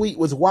Miller tweet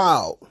was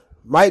wild.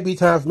 Might be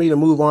time for me to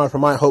move on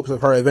from my hopes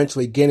of her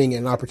eventually getting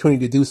an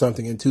opportunity to do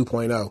something in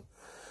 2.0.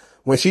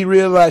 When she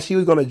realized she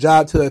was going to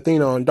job to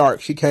Athena on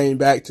Dark, she came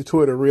back to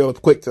Twitter real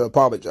quick to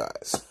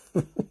apologize.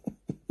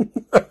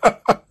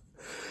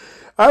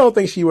 I don't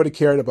think she would have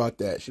cared about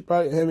that. She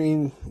probably, I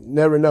mean,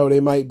 never know. They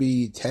might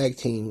be tag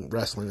team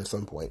wrestling at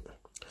some point.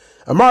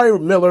 Amari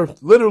Miller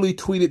literally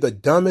tweeted the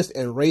dumbest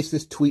and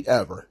racist tweet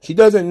ever. She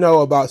doesn't know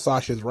about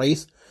Sasha's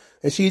race,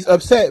 and she's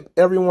upset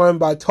everyone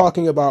by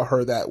talking about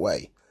her that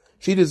way.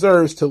 She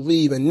deserves to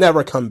leave and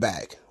never come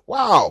back.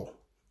 Wow.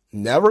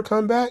 Never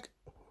come back?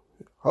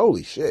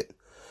 Holy shit.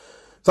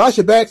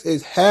 Sasha Banks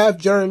is half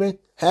German,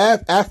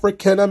 half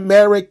African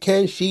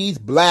American. She's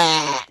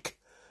black.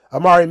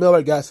 Amari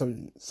Miller got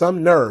some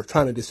nerve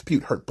trying to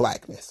dispute her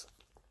blackness.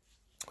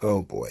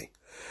 Oh boy.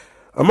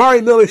 Amari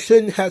Miller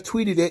shouldn't have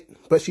tweeted it,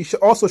 but she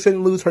also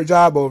shouldn't lose her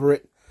job over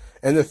it.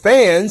 And the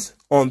fans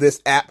on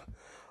this app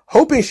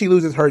hoping she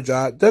loses her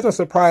job doesn't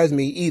surprise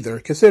me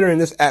either, considering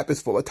this app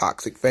is full of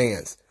toxic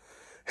fans.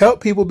 Help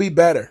people be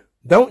better.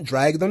 Don't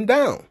drag them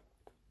down.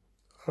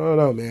 I don't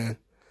know, man.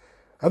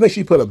 I think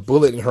she put a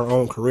bullet in her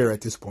own career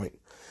at this point.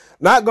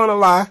 Not gonna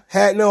lie,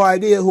 had no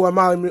idea who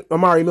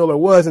Amari Miller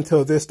was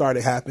until this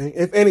started happening.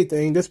 If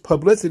anything, this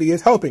publicity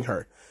is helping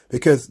her,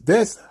 because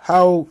that's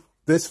how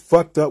this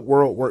fucked up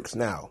world works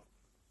now,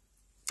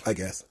 I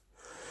guess.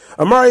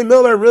 Amari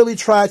Miller really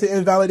tried to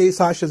invalidate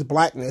Sasha's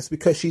blackness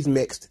because she's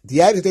mixed,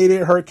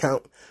 deactivated her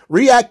account,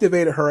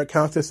 reactivated her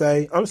account to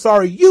say, I'm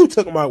sorry you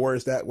took my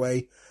words that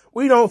way.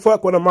 We don't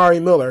fuck with Amari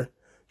Miller.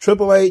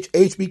 Triple H,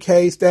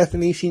 HBK,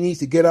 Stephanie, she needs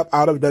to get up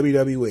out of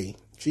WWE.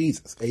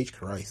 Jesus H.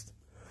 Christ.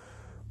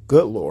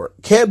 Good Lord.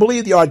 Can't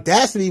believe the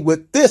audacity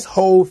with this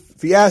whole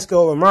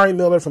fiasco of Amari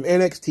Miller from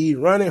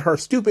NXT running her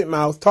stupid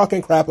mouth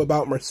talking crap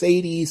about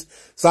Mercedes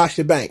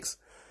Sasha Banks.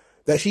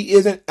 That she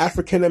isn't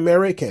African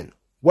American.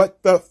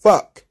 What the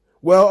fuck?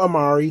 Well,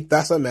 Amari,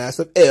 that's a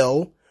massive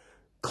L.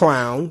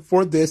 Clown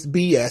for this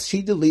BS.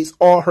 She deletes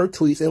all her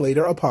tweets and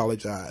later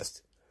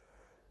apologized.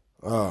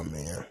 Oh,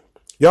 man.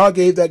 Y'all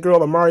gave that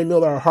girl Amari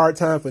Miller a hard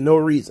time for no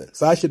reason.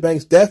 Sasha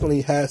Banks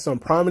definitely has some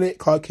prominent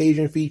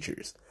Caucasian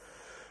features.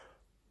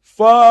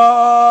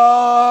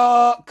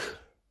 Fuck.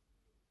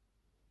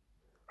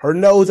 Her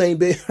nose ain't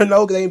big. Her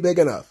nose ain't big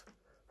enough.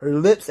 Her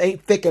lips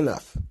ain't thick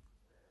enough.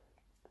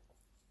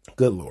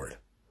 Good Lord.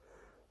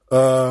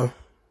 Oh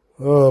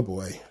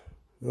boy.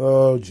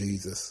 Oh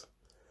Jesus.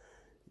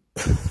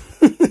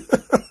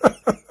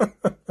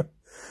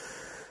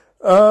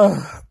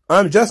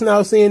 I'm just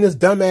now seeing this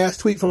dumbass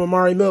tweet from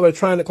Amari Miller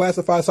trying to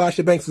classify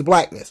Sasha Banks as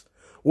blackness.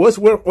 What's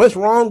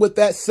wrong with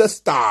that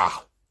sister?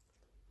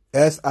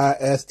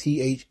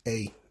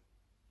 S-I-S-T-H-A.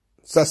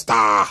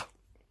 Sister.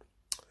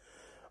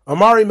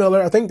 Amari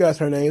Miller, I think that's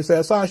her name,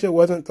 said Sasha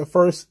wasn't the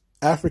first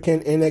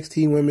African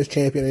NXT Women's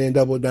Champion and then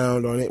doubled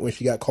down on it when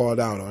she got called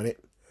out on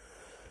it.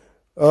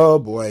 Oh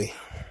boy.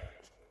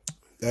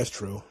 That's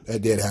true.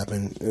 That did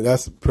happen.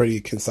 That's a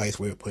pretty concise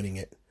way of putting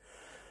it.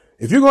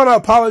 If you're going to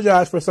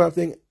apologize for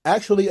something,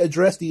 actually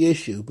address the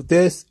issue. But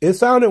it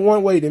sounded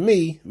one way to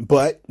me,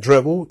 but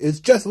drivel is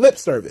just lip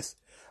service.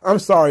 I'm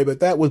sorry, but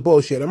that was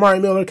bullshit. Amari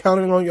Miller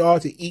counting on y'all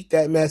to eat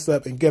that mess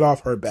up and get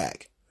off her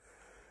back.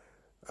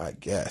 I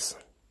guess.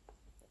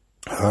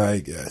 I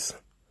guess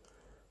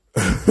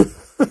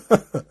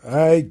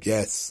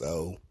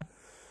so.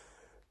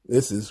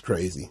 This is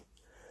crazy.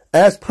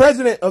 As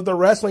president of the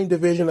wrestling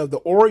division of the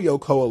Oreo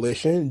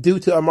Coalition, due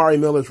to Amari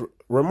Miller's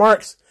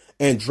remarks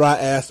and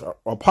dry-ass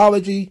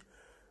apology,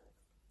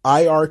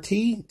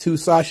 IRT to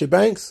Sasha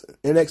Banks,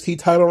 NXT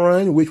title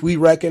run, which we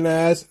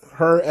recognize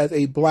her as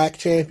a black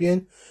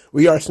champion,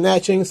 we are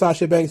snatching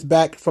Sasha Banks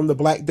back from the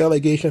black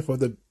delegation for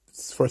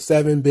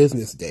 7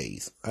 business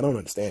days. I don't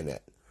understand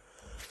that.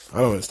 I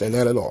don't understand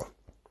that at all.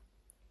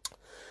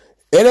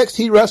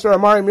 NXT wrestler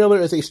Amari Miller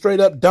is a straight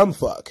up dumb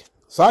fuck.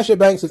 Sasha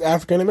Banks is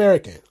African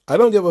American. I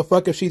don't give a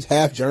fuck if she's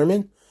half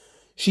German.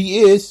 She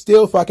is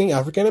still fucking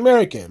African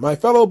American. My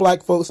fellow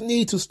black folks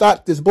need to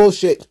stop this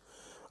bullshit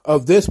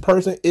of this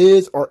person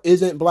is or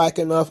isn't black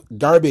enough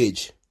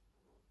garbage.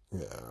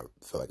 Yeah, I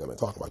feel like I've been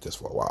talking about this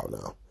for a while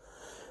now.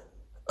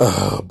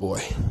 Oh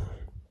boy.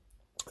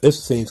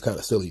 This seems kind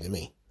of silly to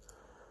me.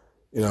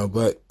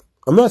 But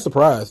I'm not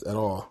surprised at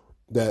all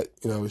that,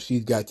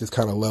 she's got this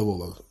kind of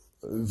level of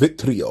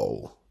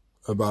vitriol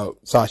about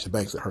Sasha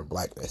Banks and her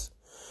blackness.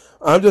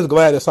 I'm just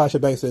glad that Sasha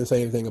Banks didn't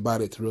say anything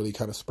about it to really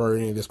kind of spur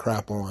any of this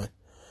crap on.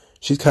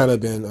 She's kind of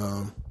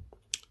been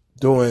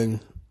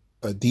doing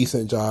a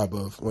decent job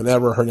of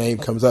whenever her name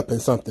comes up in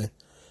something,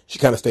 she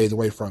kind of stays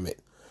away from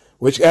it,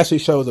 which actually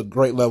shows a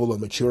great level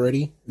of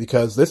maturity,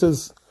 because this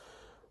is,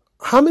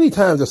 how many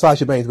times has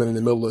Sasha Banks been in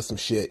the middle of some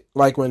shit?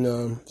 Like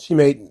when she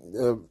made,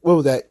 what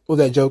was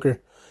that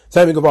Joker?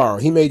 Sammy Guevara.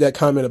 He made that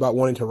comment about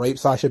wanting to rape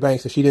Sasha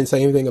Banks and she didn't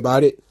say anything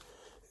about it.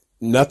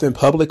 Nothing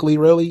publicly,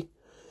 really.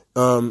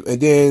 And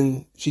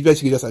then she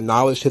basically just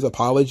acknowledged his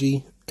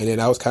apology, and then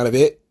that was kind of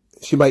it.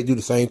 She might do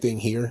the same thing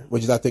here,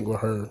 which is, I think,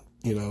 with her,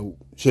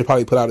 she'll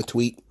probably put out a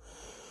tweet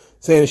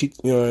saying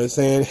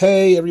saying,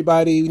 hey,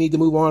 everybody, we need to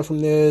move on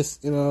from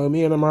this.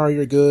 Me and Amari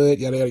are good,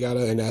 yada, yada,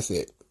 yada, and that's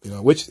it.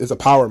 Which is a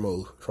power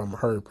move from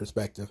her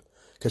perspective,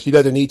 because she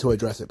doesn't need to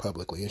address it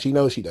publicly, and she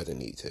knows she doesn't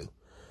need to.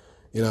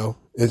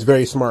 It's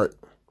very smart,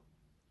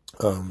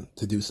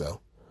 to do so.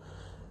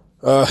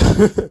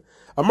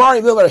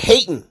 Amari Miller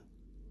hating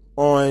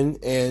on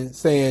and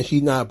saying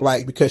she's not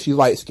black because she's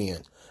light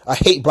skinned. I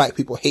hate black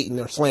people hating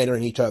or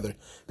slandering each other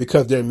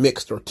because they're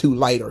mixed or too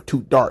light or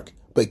too dark,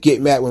 but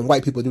get mad when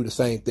white people do the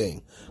same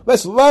thing.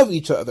 Let's love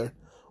each other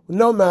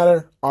no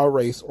matter our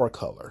race or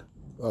color.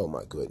 Oh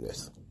my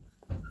goodness.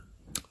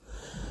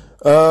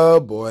 Oh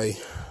boy.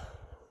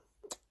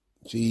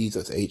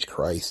 Jesus H.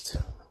 Christ.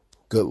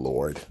 Good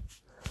Lord.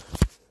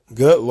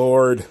 Good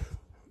Lord.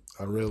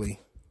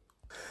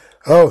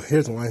 Oh,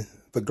 here's one.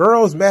 The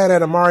girls mad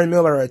at Amari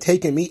Miller are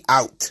taking me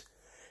out.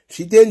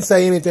 She didn't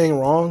say anything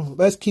wrong.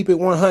 Let's keep it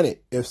 100.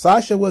 If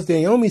Sasha was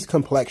Naomi's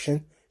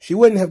complexion, she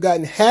wouldn't have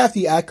gotten half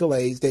the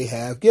accolades they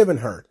have given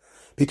her,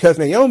 because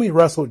Naomi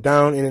wrestled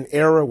down in an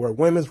era where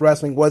women's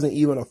wrestling wasn't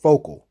even a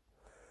focal.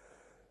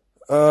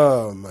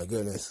 Oh my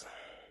goodness.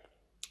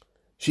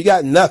 She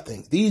got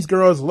nothing. These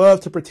girls love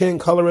to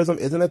pretend colorism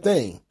isn't a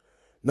thing.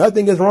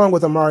 Nothing is wrong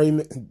with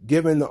Amari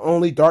giving the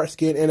only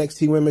dark-skinned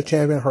NXT Women's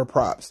Champion her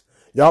props.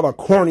 Y'all are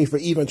corny for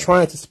even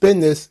trying to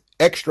spin this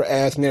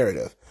extra-ass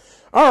narrative.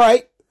 All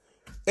right.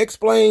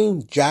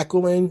 Explain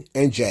Jacqueline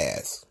and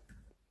Jazz.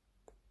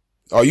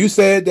 Oh, you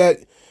said that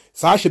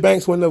Sasha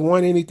Banks wouldn't have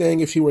won anything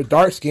if she were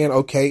dark-skinned.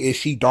 Okay, is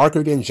she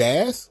darker than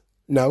Jazz?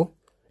 No.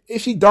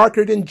 Is she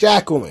darker than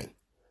Jacqueline?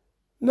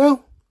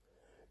 No.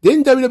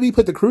 Didn't WWE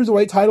put the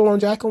Cruiserweight title on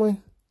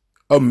Jacqueline?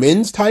 A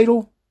men's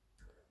title?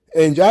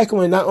 And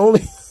Jacqueline not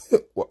only...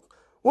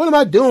 What am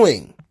I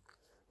doing?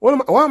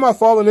 Why am I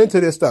falling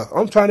into this stuff?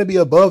 I'm trying to be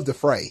above the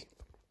fray.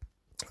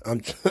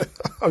 I'm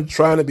I'm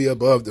trying to be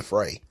above the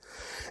fray,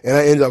 and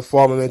I end up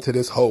falling into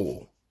this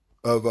hole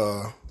of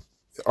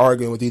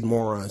arguing with these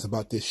morons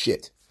about this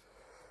shit.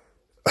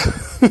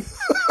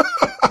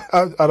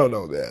 I don't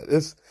know, man.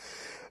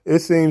 It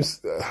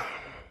seems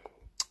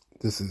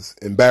this is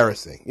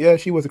embarrassing. Yeah,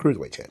 she was a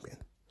cruiserweight champion.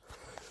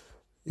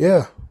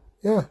 Yeah.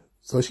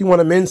 So she won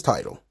a men's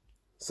title.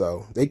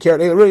 So they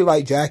really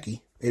like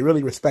Jackie. They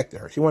really respected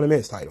her. She won a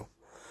men's title.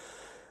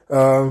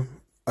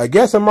 I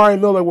guess Amari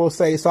Miller will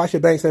say Sasha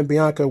Banks and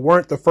Bianca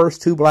weren't the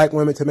first two black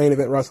women to main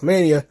event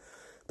WrestleMania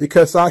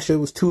because Sasha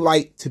was too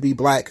light to be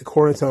black,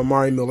 according to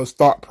Amari Miller's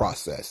thought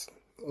process.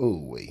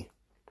 Ooh-wee.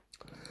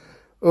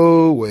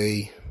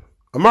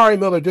 Amari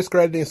Miller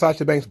discrediting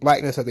Sasha Banks'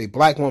 blackness as a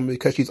black woman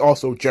because she's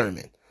also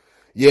German.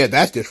 Yeah,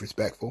 that's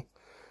disrespectful.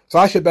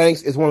 Sasha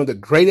Banks is one of the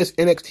greatest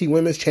NXT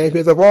women's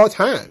champions of all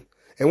time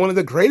and one of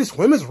the greatest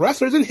women's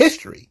wrestlers in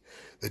history.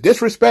 The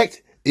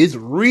disrespect is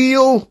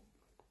real.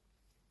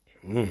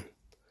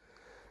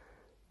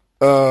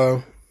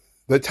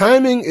 The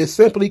timing is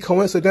simply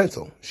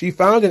coincidental. She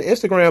found an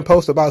Instagram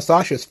post about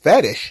Sasha's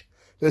fetish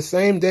the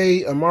same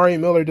day Amari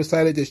Miller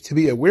decided to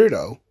be a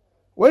weirdo.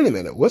 Wait a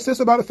minute, what's this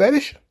about a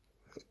fetish?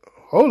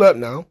 Hold up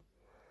now.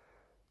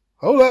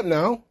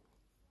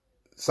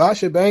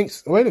 Sasha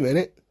Banks, wait a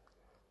minute.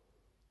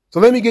 So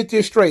let me get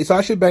this straight.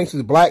 Sasha Banks'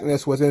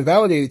 blackness was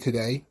invalidated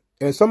today,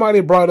 and somebody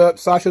brought up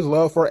Sasha's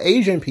love for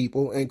Asian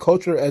people and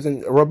culture as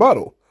a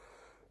rebuttal.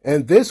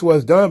 And this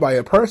was done by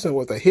a person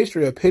with a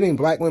history of pitting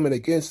black women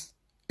against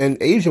and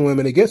Asian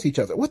women against each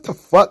other. What the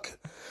fuck?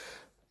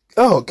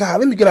 Oh, God,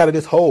 let me get out of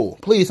this hole.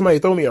 Please, somebody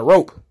throw me a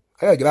rope.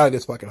 I gotta get out of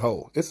this fucking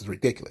hole. This is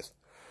ridiculous.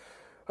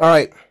 All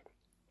right.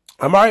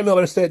 Amari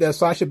Miller said that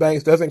Sasha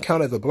Banks doesn't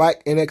count as a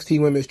black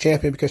NXT women's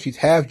champion because she's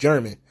half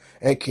German.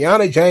 And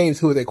Kiana James,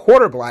 who is a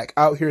quarter black,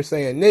 out here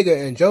saying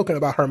nigga and joking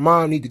about her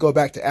mom need to go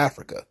back to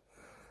Africa.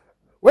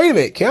 Wait a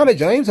minute. Kiana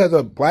James has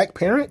a black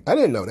parent? I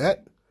didn't know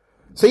that.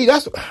 See,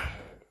 that's...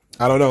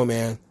 I don't know,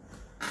 man.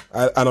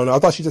 I don't know. I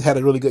thought she just had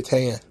a really good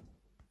tan.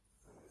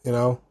 You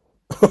know?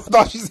 I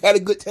thought she just had a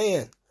good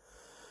tan.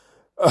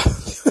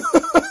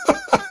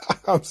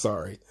 I'm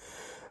sorry.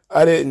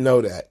 I didn't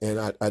know that, and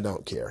I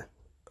don't care.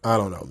 I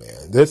don't know,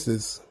 man. This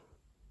is...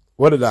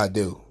 What did I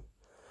do?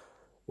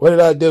 I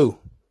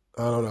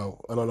don't know.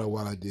 I don't know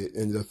what I did.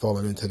 Ended up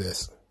falling into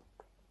this.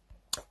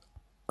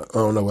 I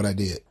don't know what I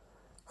did.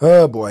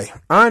 Oh, boy.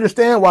 I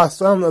understand why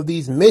some of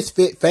these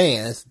misfit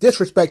fans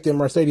disrespected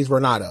Mercedes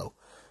Varnado.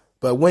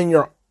 But when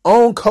your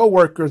own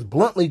co-workers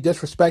bluntly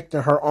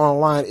disrespecting her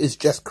online is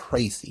just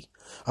crazy.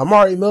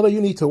 Amari Miller,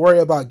 you need to worry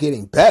about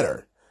getting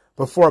better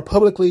before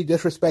publicly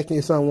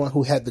disrespecting someone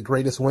who had the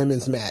greatest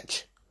women's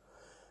match.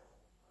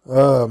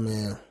 Oh,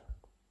 man.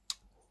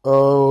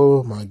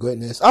 Oh, my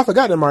goodness. I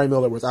forgot that Amari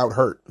Miller was out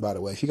hurt, by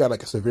the way. She got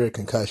like a severe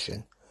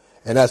concussion.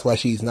 And that's why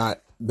she's not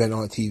been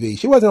on TV.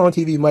 She wasn't on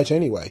TV much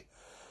anyway.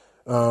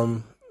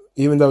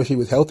 Even though she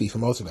was healthy for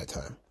most of that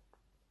time.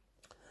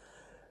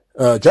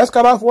 Just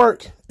got off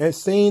work and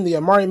seen the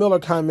Amari Miller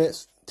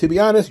comments. To be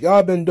honest,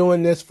 y'all been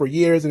doing this for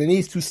years and it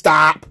needs to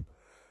stop.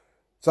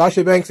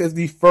 Sasha Banks is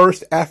the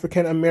first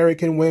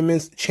African-American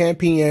women's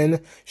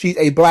champion. She's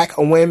a black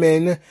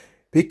woman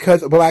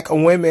because black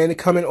women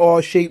come in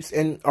all shapes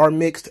and are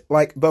mixed.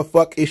 Like, the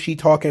fuck is she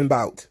talking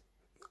about?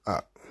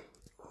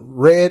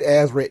 Read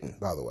as written,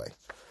 by the way.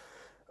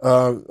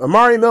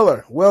 Amari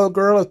Miller. Well,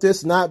 girl, if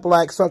this not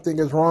black, something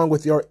is wrong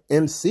with your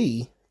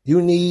MC.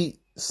 You need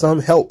some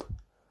help.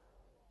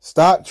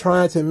 Stop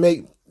trying to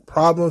make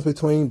problems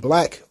between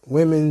black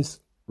women's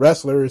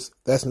wrestlers.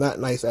 That's not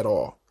nice at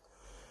all.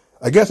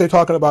 I guess they're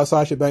talking about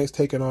Sasha Banks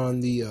taking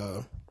on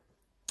the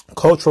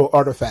cultural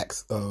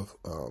artifacts of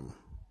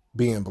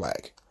being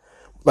black.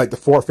 Like the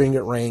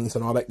four-fingered rings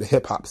and all that, the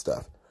hip-hop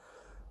stuff.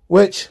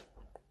 Which,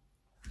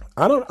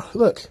 I don't...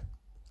 Look,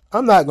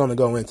 I'm not going to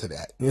go into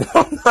that. You know,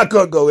 I'm not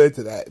going to go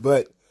into that.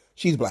 But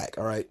she's black,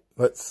 all right?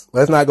 Let's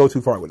not go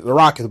too far with it. The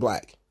Rock is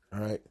black, all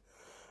right?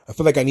 I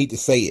feel like I need to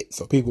say it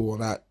so people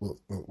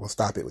will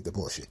stop it with the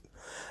bullshit.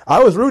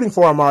 I was rooting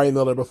for Amari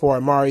Miller before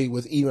Amari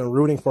was even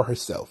rooting for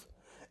herself.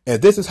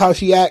 And this is how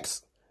she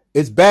acts.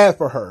 It's bad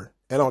for her.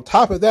 And on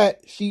top of that,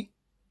 she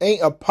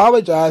ain't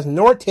apologized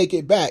nor take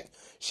it back.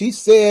 She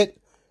said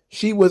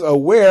she was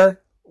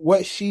aware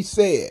what she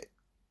said.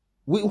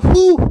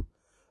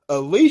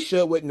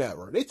 Alicia would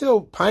never. They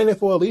still pining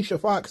for Alicia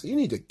Fox. You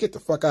need to get the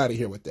fuck out of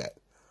here with that.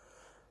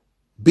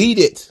 Beat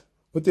it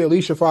with the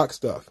Alicia Fox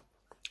stuff.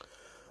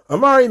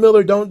 Amari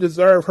Miller don't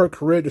deserve her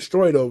career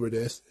destroyed over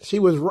this. She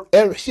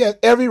has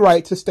every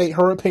right to state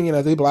her opinion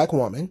as a black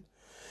woman.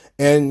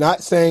 And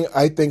not saying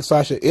I think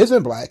Sasha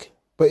isn't black,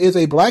 but is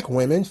a black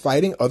woman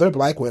fighting other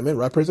black women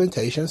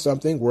representation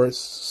something worth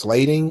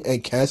slating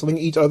and canceling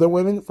each other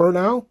women for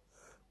now?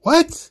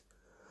 What?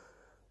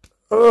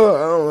 Oh,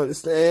 I don't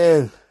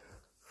understand.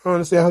 I don't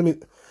understand how many...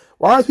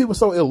 Why are people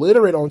so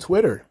illiterate on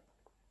Twitter?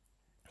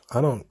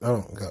 I don't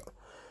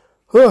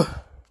go.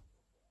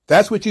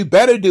 That's what you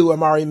better do,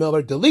 Amari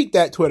Miller. Delete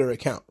that Twitter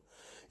account.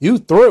 You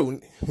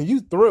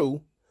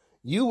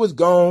was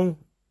gone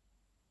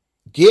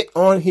get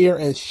on here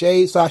and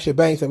shade Sasha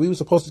Banks, and we were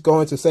supposed to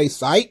go in to say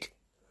psych?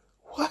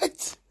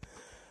 What?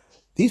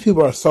 These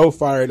people are so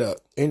fired up.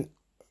 And,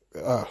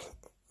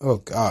 oh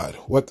God,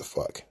 what the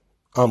fuck?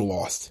 I'm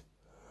lost.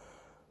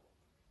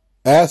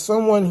 As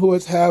someone who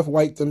is half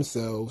white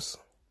themselves,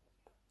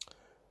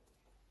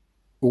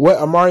 what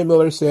Amari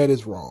Miller said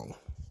is wrong.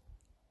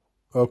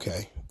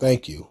 Okay,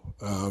 thank you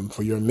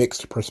for your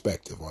mixed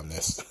perspective on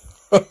this.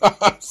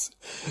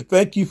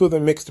 Thank you for the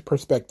mixed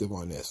perspective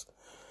on this.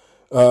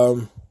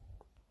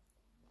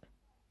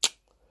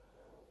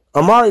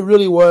 Amari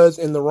really was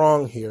in the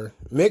wrong here.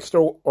 Mixed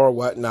or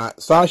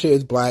whatnot, Sasha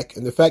is black,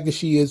 and the fact that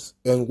she is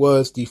and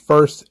was the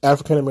first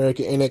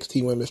African-American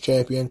NXT Women's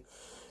Champion,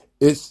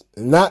 it's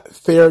not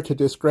fair to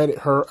discredit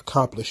her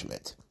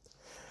accomplishment.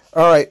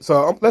 All right,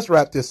 so let's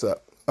wrap this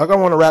up. I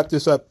want to wrap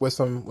this up with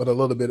a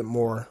little bit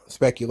more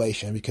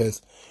speculation,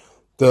 because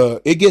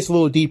it gets a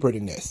little deeper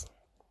than this.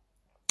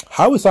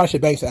 How is Sasha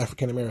Banks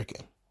African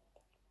American?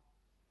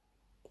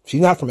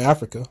 She's not from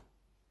Africa.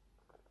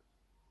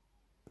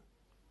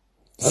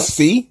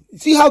 See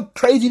how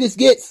crazy this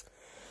gets?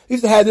 I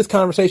used to have this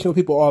conversation with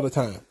people all the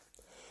time.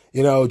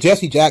 You know,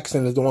 Jesse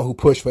Jackson is the one who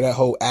pushed for that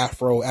whole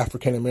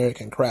African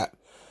American crap.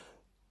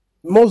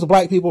 Most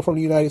black people from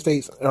the United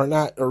States are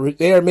not, or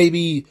they are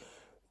maybe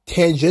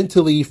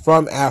tangentially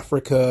from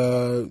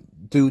Africa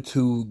due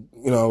to,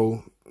 you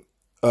know,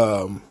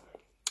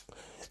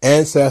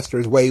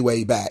 ancestors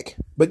way back.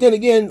 But then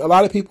again, a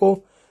lot of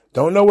people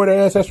don't know where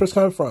their ancestors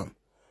come from.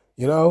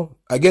 You know,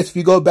 I guess if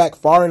you go back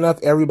far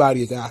enough,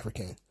 everybody is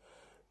African.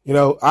 You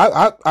know,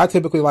 I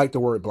typically like the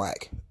word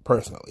black,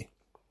 personally,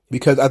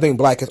 because I think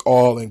black is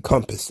all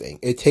encompassing.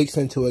 It takes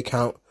into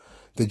account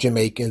the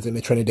Jamaicans and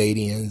the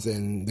Trinidadians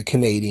and the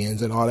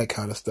Canadians and all that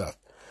kind of stuff.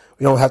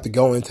 We don't have to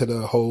go into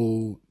the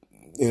whole,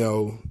 you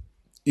know,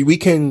 we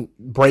can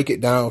break it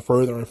down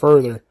further and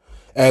further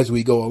as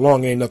we go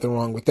along. Ain't nothing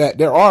wrong with that.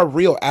 There are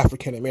real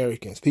African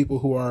Americans, people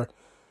who are,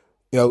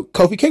 you know,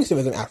 Kofi Kingston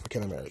is an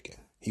African American.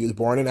 He was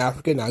born in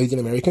Africa. Now he's an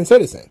American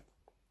citizen.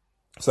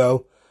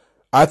 So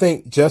I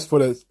think just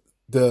for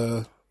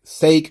the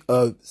sake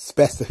of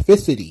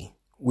specificity,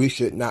 we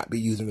should not be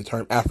using the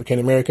term African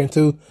American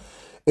to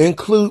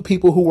include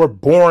people who were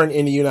born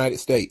in the United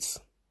States.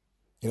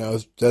 You know,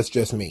 that's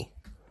just me.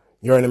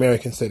 You're an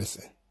American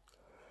citizen.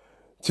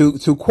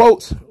 To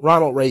quote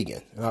Ronald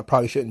Reagan, and I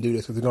probably shouldn't do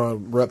this because it's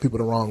going to rub people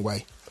the wrong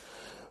way,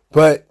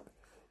 but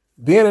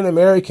being an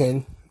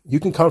American, you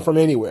can come from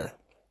anywhere.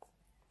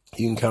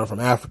 You can come from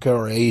Africa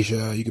or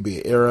Asia. You could be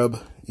an Arab.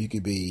 You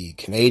could be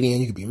Canadian.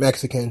 You could be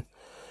Mexican.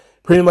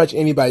 Pretty much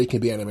anybody can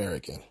be an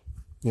American.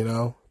 You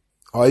know,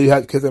 all you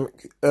have, because an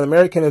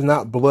American is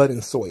not blood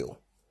and soil.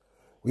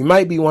 We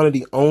might be one of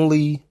the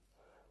only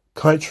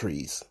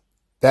countries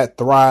that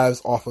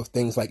thrives off of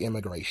things like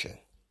immigration,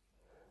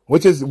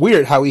 which is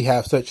weird how we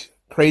have such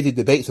crazy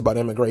debates about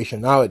immigration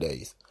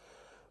nowadays.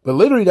 But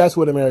literally, that's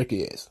what America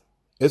is.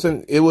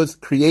 It was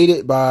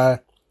created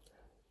by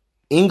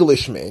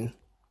Englishmen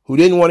who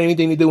didn't want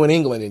anything to do in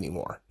England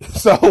anymore.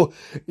 So,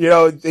 you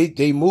know,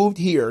 they moved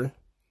here.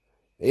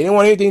 They didn't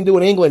want anything to do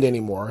with England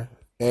anymore.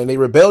 And they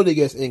rebelled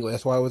against England.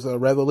 That's why it was a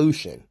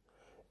revolution.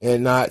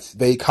 And not,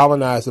 they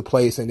colonized the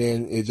place and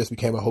then it just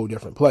became a whole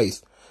different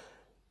place.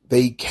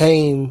 They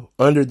came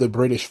under the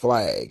British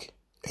flag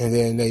and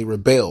then they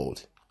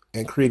rebelled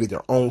and created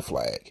their own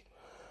flag.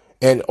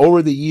 And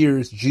over the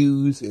years,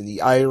 Jews and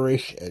the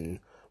Irish and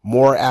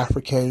more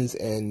Africans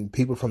and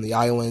people from the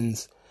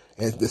islands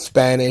and the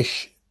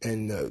Spanish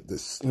and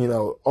you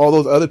know, all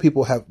those other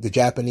people have, the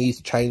Japanese,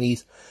 the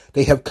Chinese,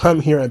 they have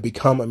come here and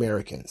become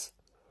Americans.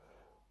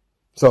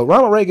 So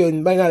Ronald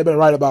Reagan may not have been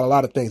right about a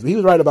lot of things, but he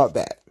was right about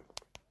that.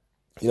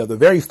 You know, the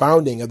very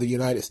founding of the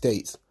United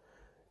States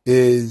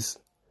is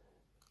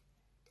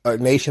a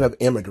nation of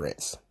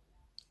immigrants,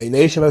 a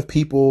nation of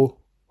people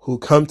who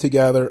come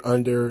together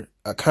under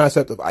a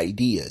concept of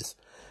ideas,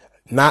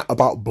 not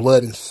about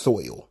blood and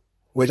soil,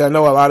 which I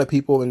know a lot of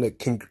people in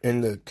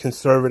the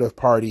conservative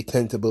party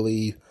tend to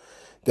believe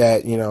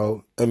that, you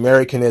know,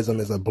 Americanism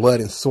is a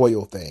blood and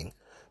soil thing.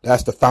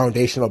 That's the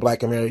foundational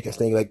Black Americans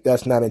thing. Like,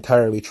 that's not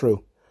entirely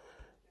true.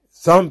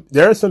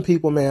 There are some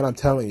people, man, I'm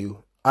telling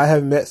you, I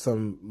have met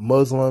some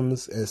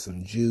Muslims and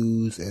some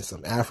Jews and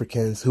some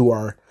Africans who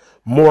are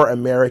more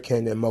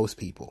American than most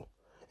people.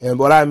 And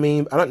what I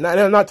mean, I'm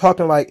not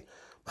talking like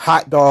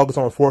hot dogs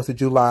on 4th of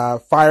July,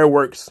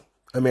 fireworks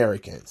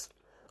Americans.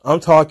 I'm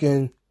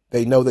talking,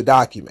 they know the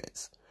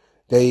documents.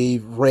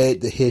 They've read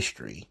the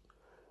history.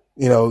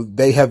 You know,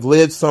 they have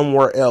lived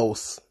somewhere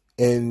else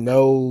and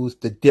knows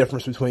the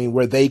difference between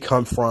where they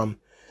come from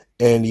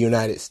and the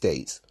United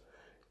States.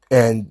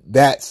 And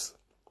that's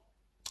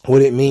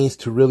what it means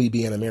to really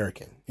be an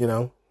American. You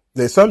know,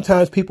 there's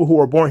sometimes people who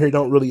are born here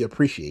don't really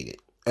appreciate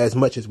it as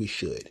much as we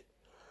should.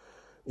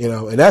 You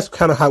know, and that's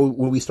kind of how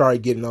when we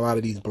started getting a lot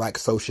of these black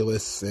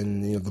socialists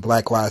and, you know, the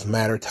Black Lives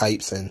Matter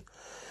types and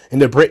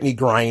the Brittany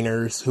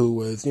Griners who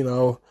was, you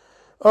know,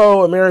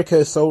 oh, America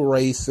is so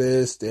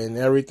racist and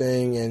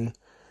everything. And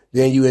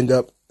then you end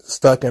up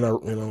stuck in a,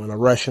 you know, in a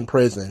Russian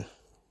prison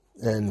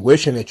and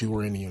wishing that you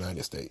were in the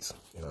United States,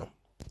 you know.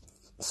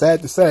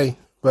 Sad to say,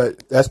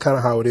 but that's kind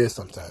of how it is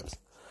sometimes.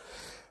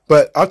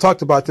 But I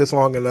talked about this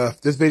long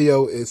enough. This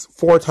video is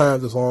 4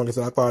 times as long as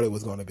I thought it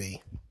was going to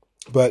be.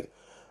 But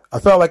I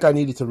felt like I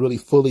needed to really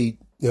fully,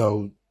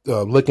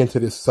 look into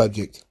this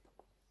subject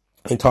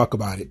and talk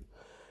about it.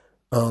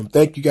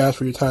 Thank you guys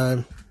for your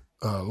time.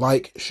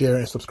 Like, share,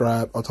 and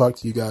subscribe. I'll talk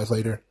to you guys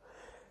later.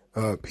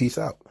 Peace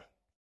out.